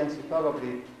audience is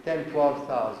probably 10,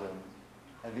 12,000,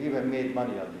 and we even made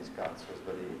money on these concerts,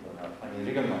 believe it or not. I mean,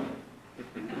 real money.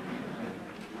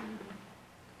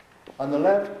 On the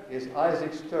left is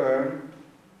Isaac Stern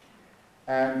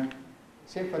and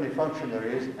symphony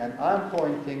functionaries, and I'm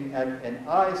pointing at an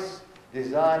ice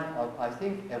design of, I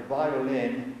think, a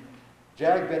violin.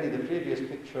 Jack Benny, the previous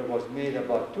picture, was made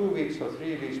about 2 weeks or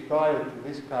 3 weeks prior to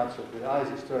this concert with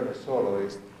Isaac Stern as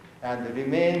soloist, and the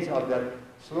remains of that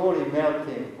slowly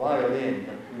melting violin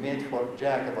that remained for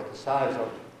Jack about the size of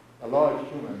a large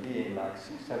human being, like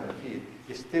 6, 7 feet,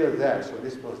 is still there. So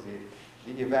this was the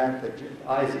event that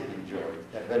Isaac enjoyed,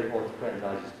 that very old friend,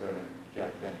 Isaac Stern and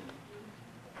Jack Benny.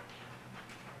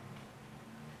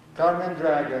 Carmen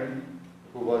Dragon,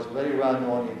 who was very well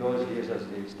known in those years as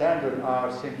the standard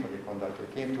hour symphony conductor,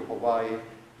 came to Hawaii.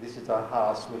 This is our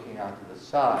house looking out to the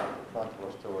side. The front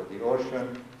was toward the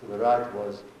ocean. To the right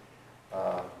was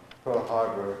Pearl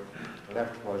Harbor. The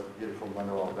left was the beautiful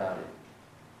Manoa Valley.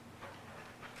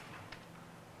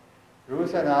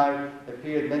 Ruth and I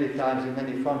appeared many times in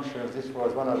many functions. This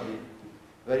was one of the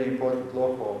very important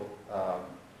local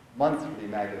monthly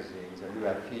magazines, and we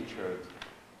were featured.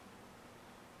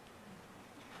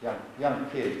 Young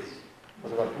kids. It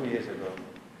was about 2 years ago.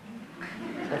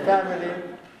 The family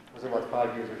was about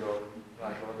 5 years ago.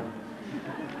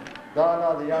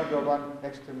 Donna, the younger one,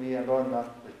 next to me, and Lorna,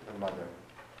 her mother.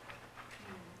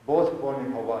 Both born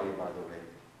in Hawaii, by the way.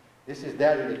 This is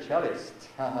Daddy the cellist.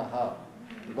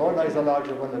 Lorna is the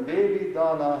larger one. The baby,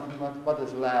 Donna,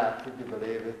 mother's lap, would you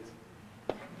believe it?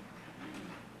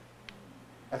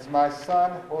 That's my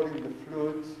son holding the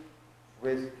flute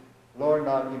with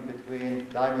Lorna in between,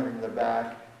 Diamond in the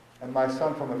back. And my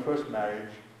son from a first marriage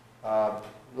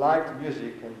liked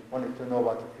music and wanted to know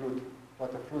what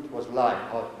the flute was like,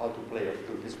 how to play a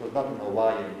flute. This was not an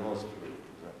Hawaiian nose flute.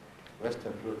 It was a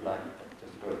Western flute like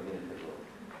just a minute ago.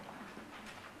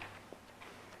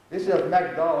 This is a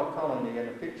McDowell colony, and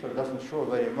the picture doesn't show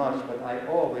very much, but I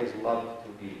always loved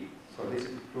to eat. So this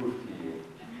is proof to you.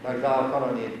 McDowell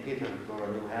colony in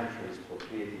Peterborough, New Hampshire is for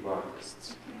creative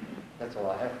artists. That's all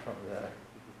I have from there.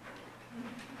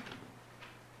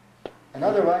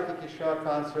 Another Waikiki Shah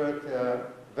concert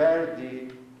were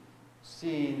the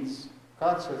scenes,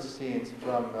 concert scenes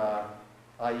from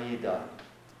Aida.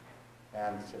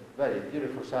 And it's a very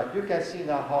beautiful sight. You can see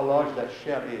now how large that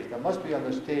shell is. There must be on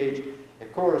the stage a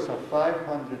chorus of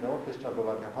 500, an orchestra of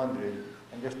about 100,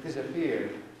 and just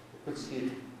disappeared. You could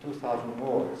see 2,000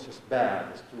 more. It's just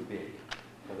bad. It's too big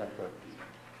for that purpose.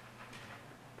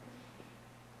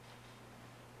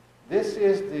 This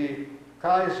is the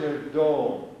Kaiser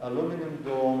Dome, aluminum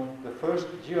dome, the first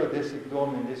geodesic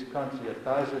dome in this country that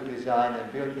Kaiser designed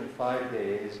and built in 5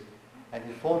 days. And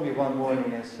he phoned me one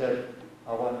morning and said,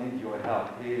 I need your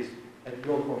help, please, at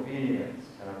your convenience.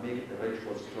 And I'll make it a very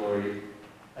short story.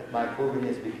 At my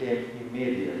convenience became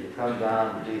immediate. You come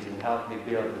down, please, and help me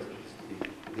build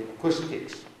the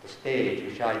acoustics, the stage,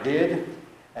 which I did.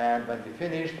 And when we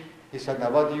finished, he said, now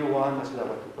what do you want? I said, I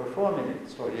want to perform in it.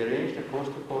 So he arranged a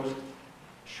coast-to-coast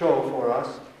show for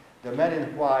us. The man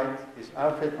in white is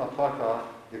Alfred Apaka,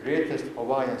 the greatest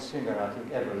Hawaiian singer I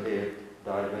think ever lived,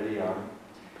 died very young.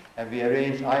 And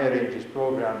I arranged this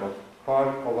program of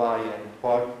part Hawaiian,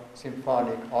 part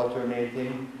symphonic,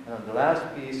 alternating. And on the last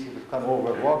piece, he would come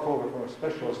over, walk over from a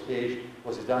special stage,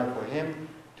 was designed for him,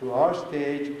 to our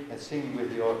stage and sing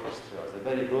with the orchestra. It's a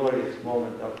very glorious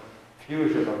moment of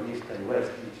fusion of East and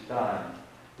West each time.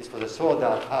 This was a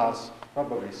sold-out house,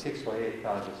 probably 6 or 8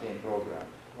 times the same program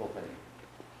opening.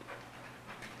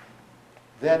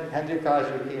 Then Henry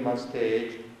Kaiser came on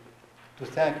stage to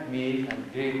thank me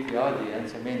and greet the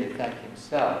audience, and mainly thank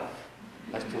himself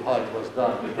as to how it was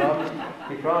done. He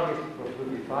promised it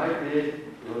would be 5 days,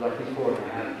 it was I think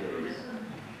 4.5 days.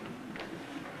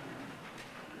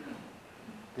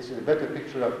 This is a better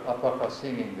picture of Apaka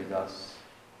singing with us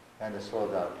and the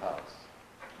sold-out house.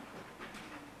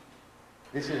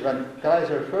 This is when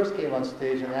Kaiser first came on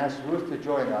stage and asked Ruth to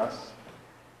join us.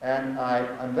 And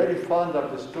I'm very fond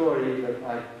of the story that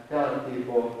I tell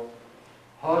people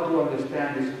how to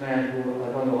understand this man who,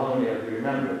 I don't know how many of you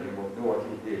remember him or know what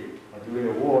he did. But during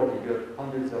the war, he built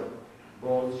hundreds of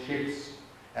boats, ships,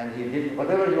 and he did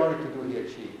whatever he wanted to do, he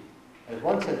achieved. And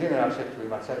once at dinner, I said to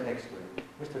him, I sat next to him,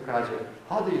 Mr. Kaiser,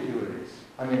 how do you do this?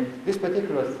 I mean, this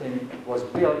particular thing was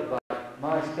built by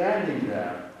my standing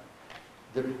there.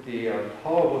 The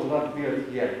hall was not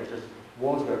built yet, it was just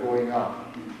walls were going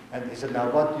up. And he said, now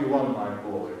what do you want, my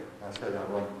boy? I said, I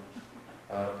want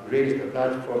raise the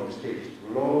platform, the stage is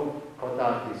too low, cut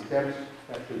out these steps,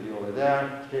 that should be over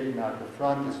there, straighten out the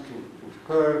front, it's too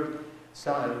curved,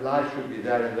 light should be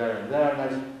there and there and there. And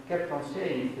I kept on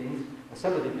saying things, and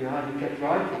somebody behind me kept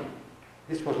writing.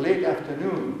 This was late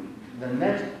afternoon. The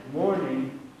next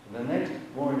morning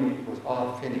it was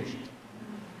all finished.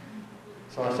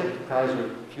 So I said to Kaiser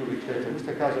a few weeks later,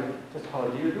 Mr. Kaiser, just how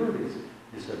do you do this?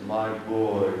 He said, my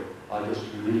boy, I just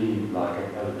lean like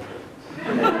an elephant.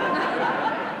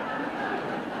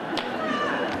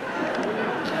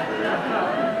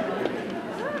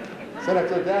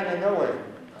 Senator Dan Inouye,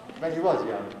 when he was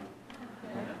young.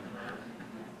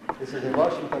 This is in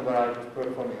Washington where I was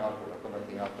performing opera,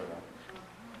 conducting opera.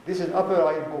 This is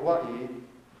opera in Hawaii,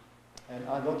 and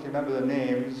I don't remember the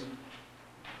names,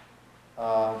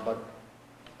 but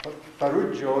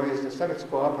Farujo is the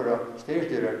Semexco Opera stage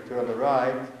director on the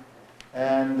right,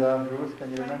 and Ruth, can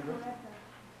you remember?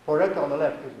 Porretta on the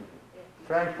left, isn't it?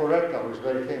 Frank Porretta, who's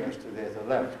very famous today, at the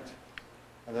left.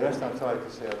 And the rest I'm sorry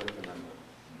to say I don't remember.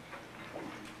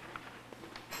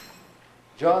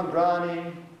 John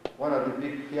Browning, one of the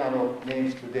big piano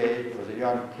names today, was a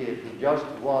young kid. He just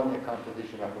won a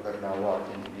competition, I forgot now what,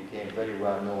 and he became very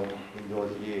well known in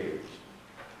those years.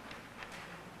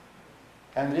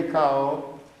 Henry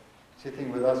Kao,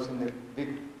 sitting with us in the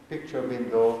big picture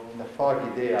window in a foggy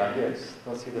day, I guess.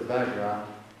 Don't see the background.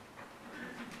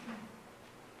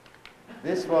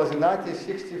 This was in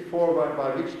 1964,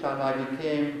 by which time I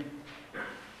became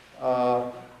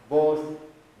both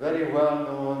very well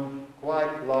known,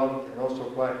 quite loved, and also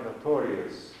quite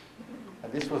notorious.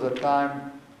 And this was a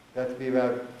time that we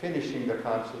were finishing the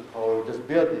concert hall, just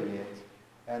building it,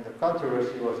 and the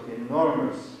controversy was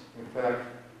enormous. In fact,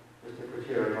 Mr.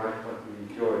 Kuchera might want to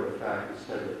enjoy the fact you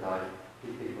said that I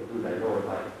people do that all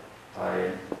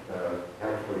by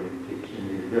helpfully teaching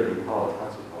the building halls,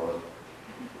 concert halls.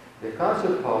 The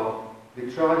concert hall,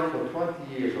 we tried for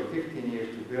 20 years or 15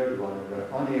 years to build one, and we were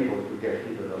unable to get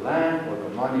either the land or the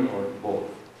money or both.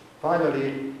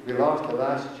 Finally, we lost the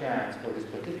last chance for this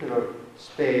particular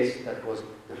space that was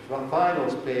the final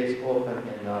space open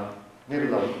in the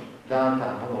middle of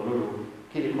downtown Honolulu,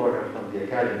 kitty corner from the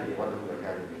Academy, wonderful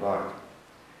Academy of Art.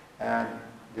 And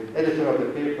the editor of the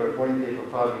paper, morning paper,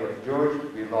 called me up, George,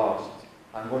 we lost.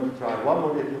 I'm going to try one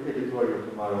more editorial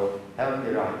tomorrow, help me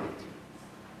write it.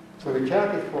 So we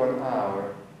chatted for an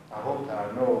hour. I hope there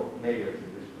are no mayors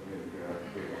in this community.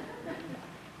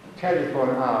 Chatted for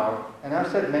an hour, and I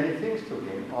said many things to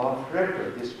him off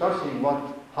record, discussing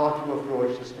how to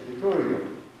approach this editorial.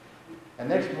 And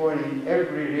next morning,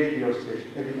 every radio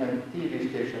station, and TV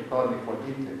station called me for an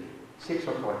interview, 6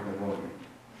 o'clock in the morning.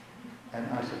 And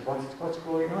I said, what's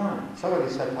going on? Somebody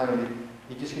said, finally,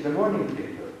 did you see the morning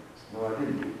paper? I said, no, I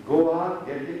didn't. Go out,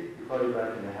 get it, you call you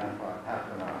back in half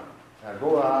an hour. And I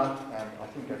go out, and I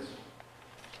think it's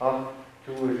up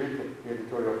to the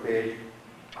editorial page,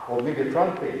 or maybe the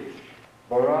front page.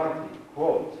 Barati,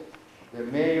 quote, the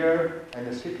mayor and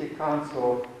the city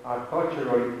council are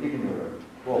culturally ignorant,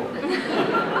 quote.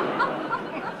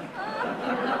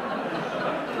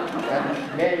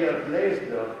 And Mayor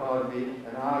Blaisdell called me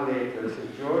an hour later and said,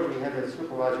 George, we had a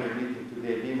supervisory meeting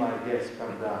today, be my guest,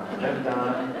 come down. I went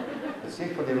down, the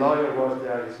symphony lawyer was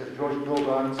there, he said, George, no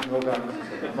guns, no guns. He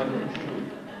said, I'm not going to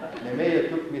shoot. And the mayor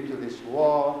took me to this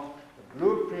wall, a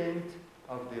blueprint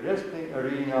of the wrestling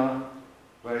arena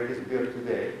where it is built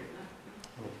today.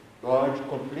 A large,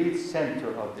 complete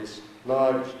center of this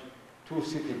large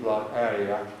two-city block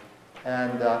area.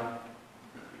 And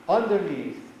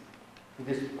underneath,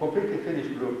 this completely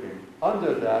finished blueprint.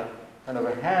 Under that, kind of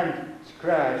a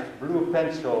hand-scratched blue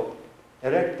pencil, a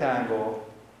rectangle,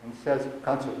 and says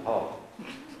concert hall.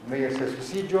 The mayor says, you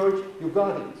see, George, you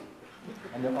got it.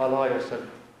 And the lawyer said,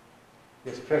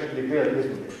 it's freshly built,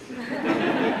 isn't it?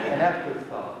 An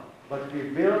afterthought. But we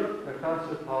built the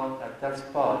concert hall at that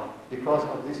spot because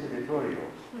of this editorial.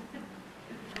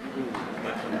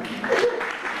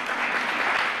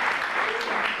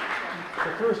 It's a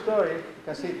true story. You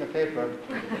can see it in the paper.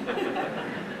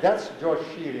 That's George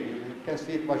Shearing. You can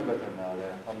see it much better now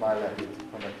there, on my left,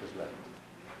 connector's left.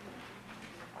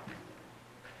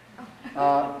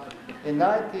 In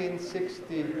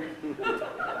 1962,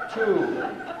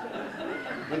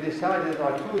 we decided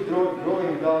our two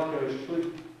growing daughters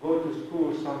should go to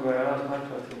school somewhere else, not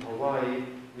just in Hawaii,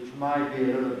 which might be a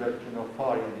little bit,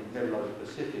 far in the middle of the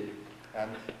Pacific. And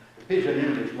Pidgin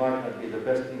English might not be the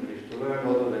best English to learn,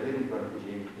 although they didn't learn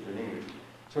Pidgin English.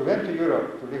 So we went to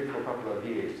Europe to live for a couple of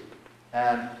years.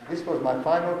 And this was my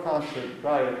final concert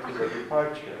prior to the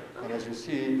departure. And as you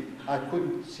see, I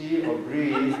couldn't see or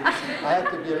breathe. I had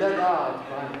to be led out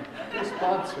by two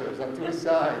sponsors on two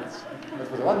sides.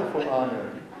 It was a wonderful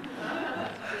honor.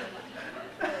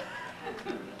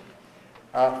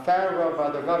 Farewell by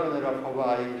the governor of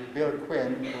Hawaii, Bill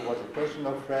Quinn, who was a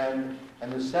personal friend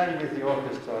and who sang with the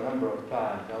orchestra a number of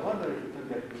times. I wonder if we could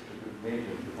get Mr.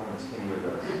 Major to come and sing with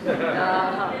us.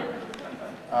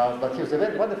 But he was a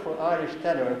very wonderful Irish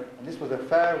tenor, and this was a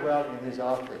farewell in his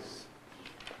office.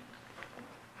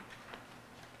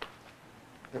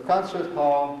 The concert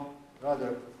hall,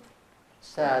 rather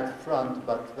sad front,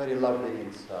 but very lovely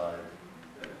inside.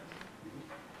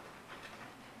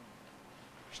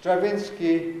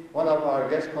 Stravinsky, one of our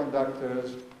guest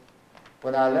conductors,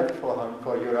 when I left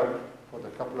for Europe for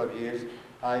a couple of years,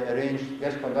 I arranged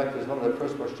guest conductors. One of the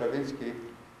first was Stravinsky,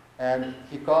 and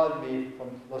he called me from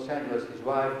Los Angeles. His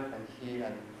wife and he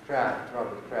and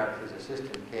Robert Kraft, his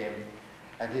assistant, came,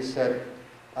 and he said,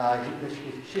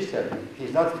 she said,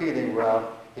 he's not feeling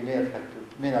well. He may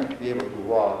not be able to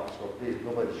walk, so please,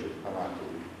 nobody should come out to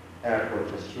the airport,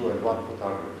 just you and one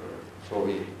photographer. So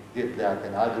we did that,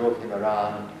 and I drove him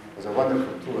around. It was a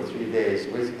wonderful 2 or 3 days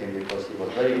with him because he was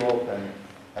very open,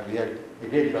 and we had a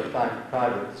great deal of time,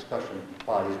 private discussion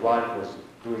while his wife was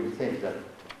doing things that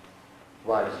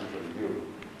wives usually do.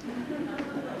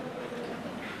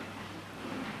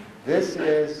 This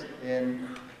is in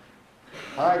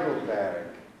Heidelberg,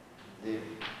 the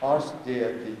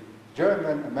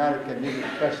German-American Music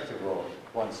Festival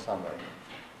one summer.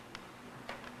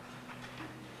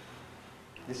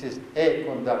 This is a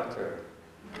conductor.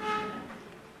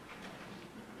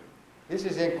 This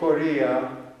is in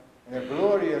Korea, in a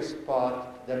glorious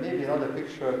spot. There may be another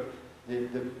picture.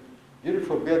 The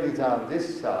beautiful buildings are on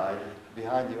this side,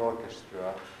 behind the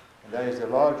orchestra. And there is a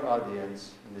large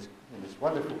audience in this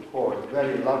wonderful court,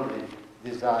 very lovely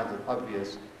designs and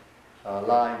obvious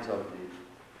lines of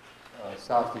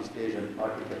Southeast Asian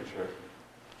architecture.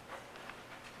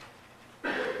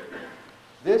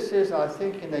 This is, I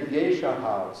think, in a geisha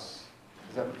house.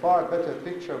 It's a far better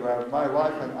picture where my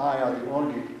wife and I are the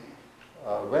only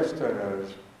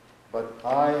Westerners, but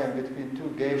I am between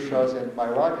two geishas and my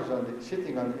wife is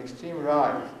sitting on the extreme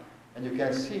right. And you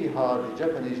can see how the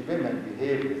Japanese women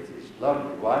behave with this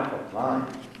lovely wife of mine.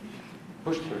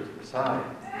 Pushed her to the side.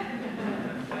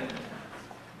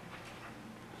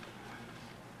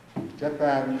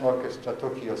 Japan Orchestra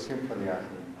Tokyo Symphony, I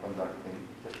think, conducting,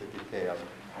 just a detail.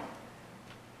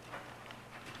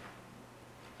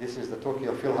 This is the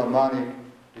Tokyo Philharmonic,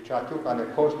 which I took on a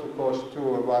coast-to-coast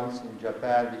tour once in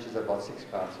Japan, which is about 6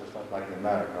 concerts, not like in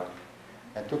America,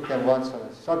 and took them once on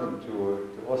a southern tour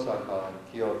to Osaka and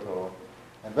Kyoto.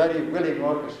 A very willing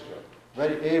orchestra,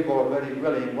 very able, very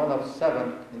willing, one of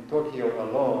 7 in Tokyo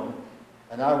alone,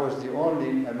 and I was the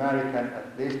only American,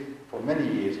 at least for many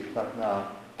years, if not now,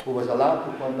 who was allowed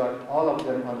to conduct all of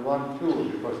them on one tour,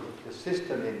 because the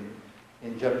system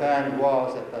in Japan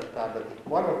was at that time that if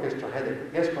one orchestra had a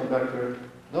guest conductor,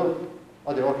 no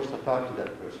other orchestra talked to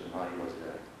that person while he was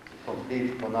there. It's a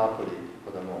complete monopoly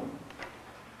for the moment.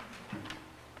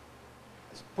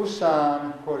 It's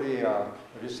Busan, Korea,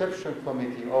 a reception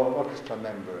committee of orchestra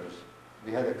members.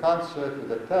 We had a concert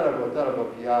with a terrible, terrible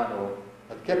piano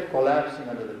that kept collapsing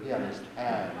under the pianist's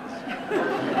hands.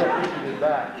 He kept pushing it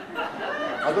back.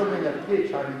 I don't mean the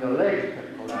pitch, I mean the legs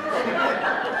kept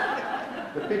collapsing.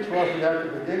 The pitch wasn't there to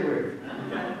begin with.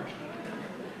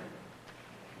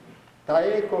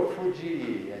 Taeko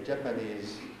Fujii, a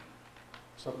Japanese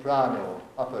soprano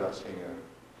opera singer.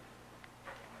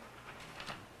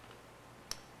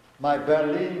 My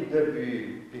Berlin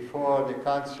debut, before the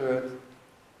concert,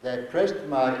 they pressed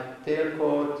my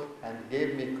tailcoat and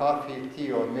gave me coffee,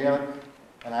 tea, or milk,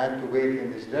 and I had to wait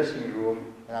in this dressing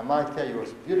room. And I might tell you, it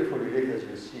was beautifully lit, as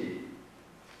you see.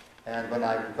 And when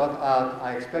I got out,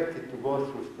 I expected to go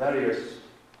through various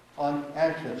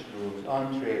entrance rooms,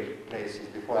 entree places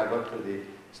before I got to the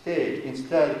stage.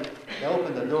 Instead, they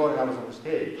opened the door and I was on the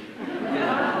stage.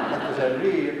 That was a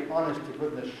real,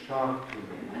 honest-to-goodness shock to me.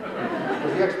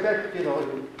 Because you expect, you know,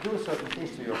 to do certain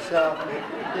things to yourself, take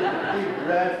a deep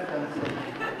breath and say,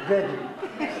 ready.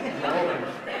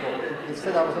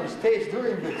 Instead, I was on stage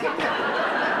doing this.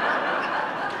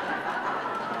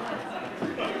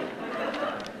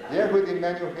 Yehudi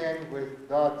Menuhin with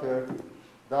daughter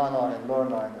Donna and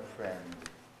Lorna and a friend.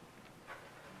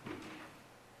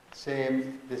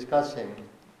 Same discussing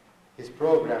his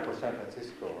program for San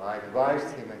Francisco. I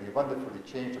advised him and he wonderfully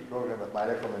changed the program at my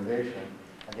recommendation,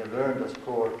 and he learned the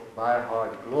score by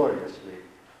heart gloriously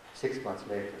 6 months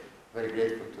later. Very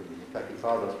grateful to me. In fact, he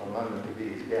followed us from London to be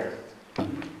his guest.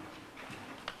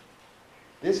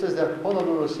 This is the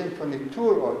Honolulu Symphony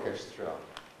Tour Orchestra.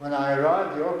 When I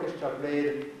arrived, the orchestra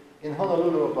played in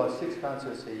Honolulu about 6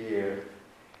 concerts a year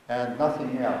and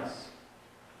nothing else.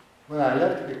 When I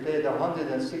left, we played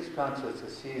 106 concerts a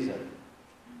season,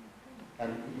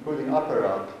 and including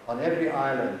opera. On every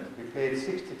island, we played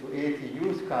 60 to 80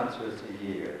 youth concerts a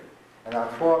year. And I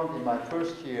formed, in my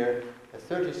first year, a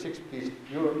 36-piece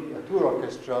tour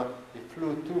orchestra. We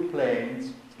flew 2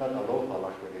 planes. It's not aloha,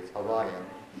 luckily, it's Hawaiian.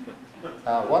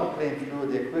 One plane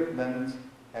flew the equipment,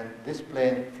 and this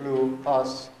plane flew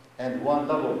us and 1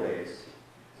 double bass,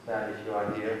 Spanish, you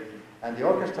are here. And the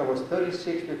orchestra was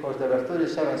 36 because there were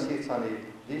 37 seats on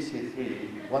the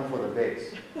DC-3, 1 for the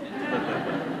bass.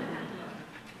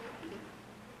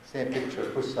 Same picture,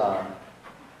 Busan.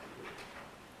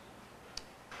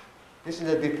 This is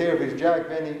a detail with Jack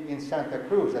Benny in Santa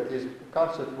Cruz, that his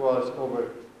concert was over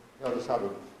the other side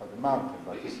of the mountain,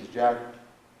 but this is Jack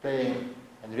playing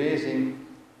and raising.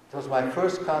 It was my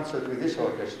first concert with this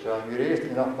orchestra. We raised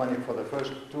enough money for the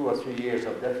first 2 or 3 years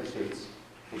of deficits,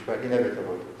 which were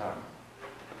inevitable to come.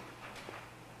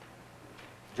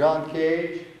 John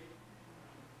Cage,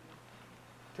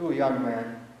 2 young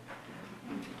men,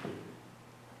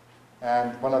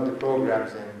 and one of the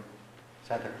programs in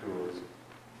Santa Cruz.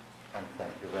 And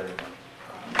thank you very much.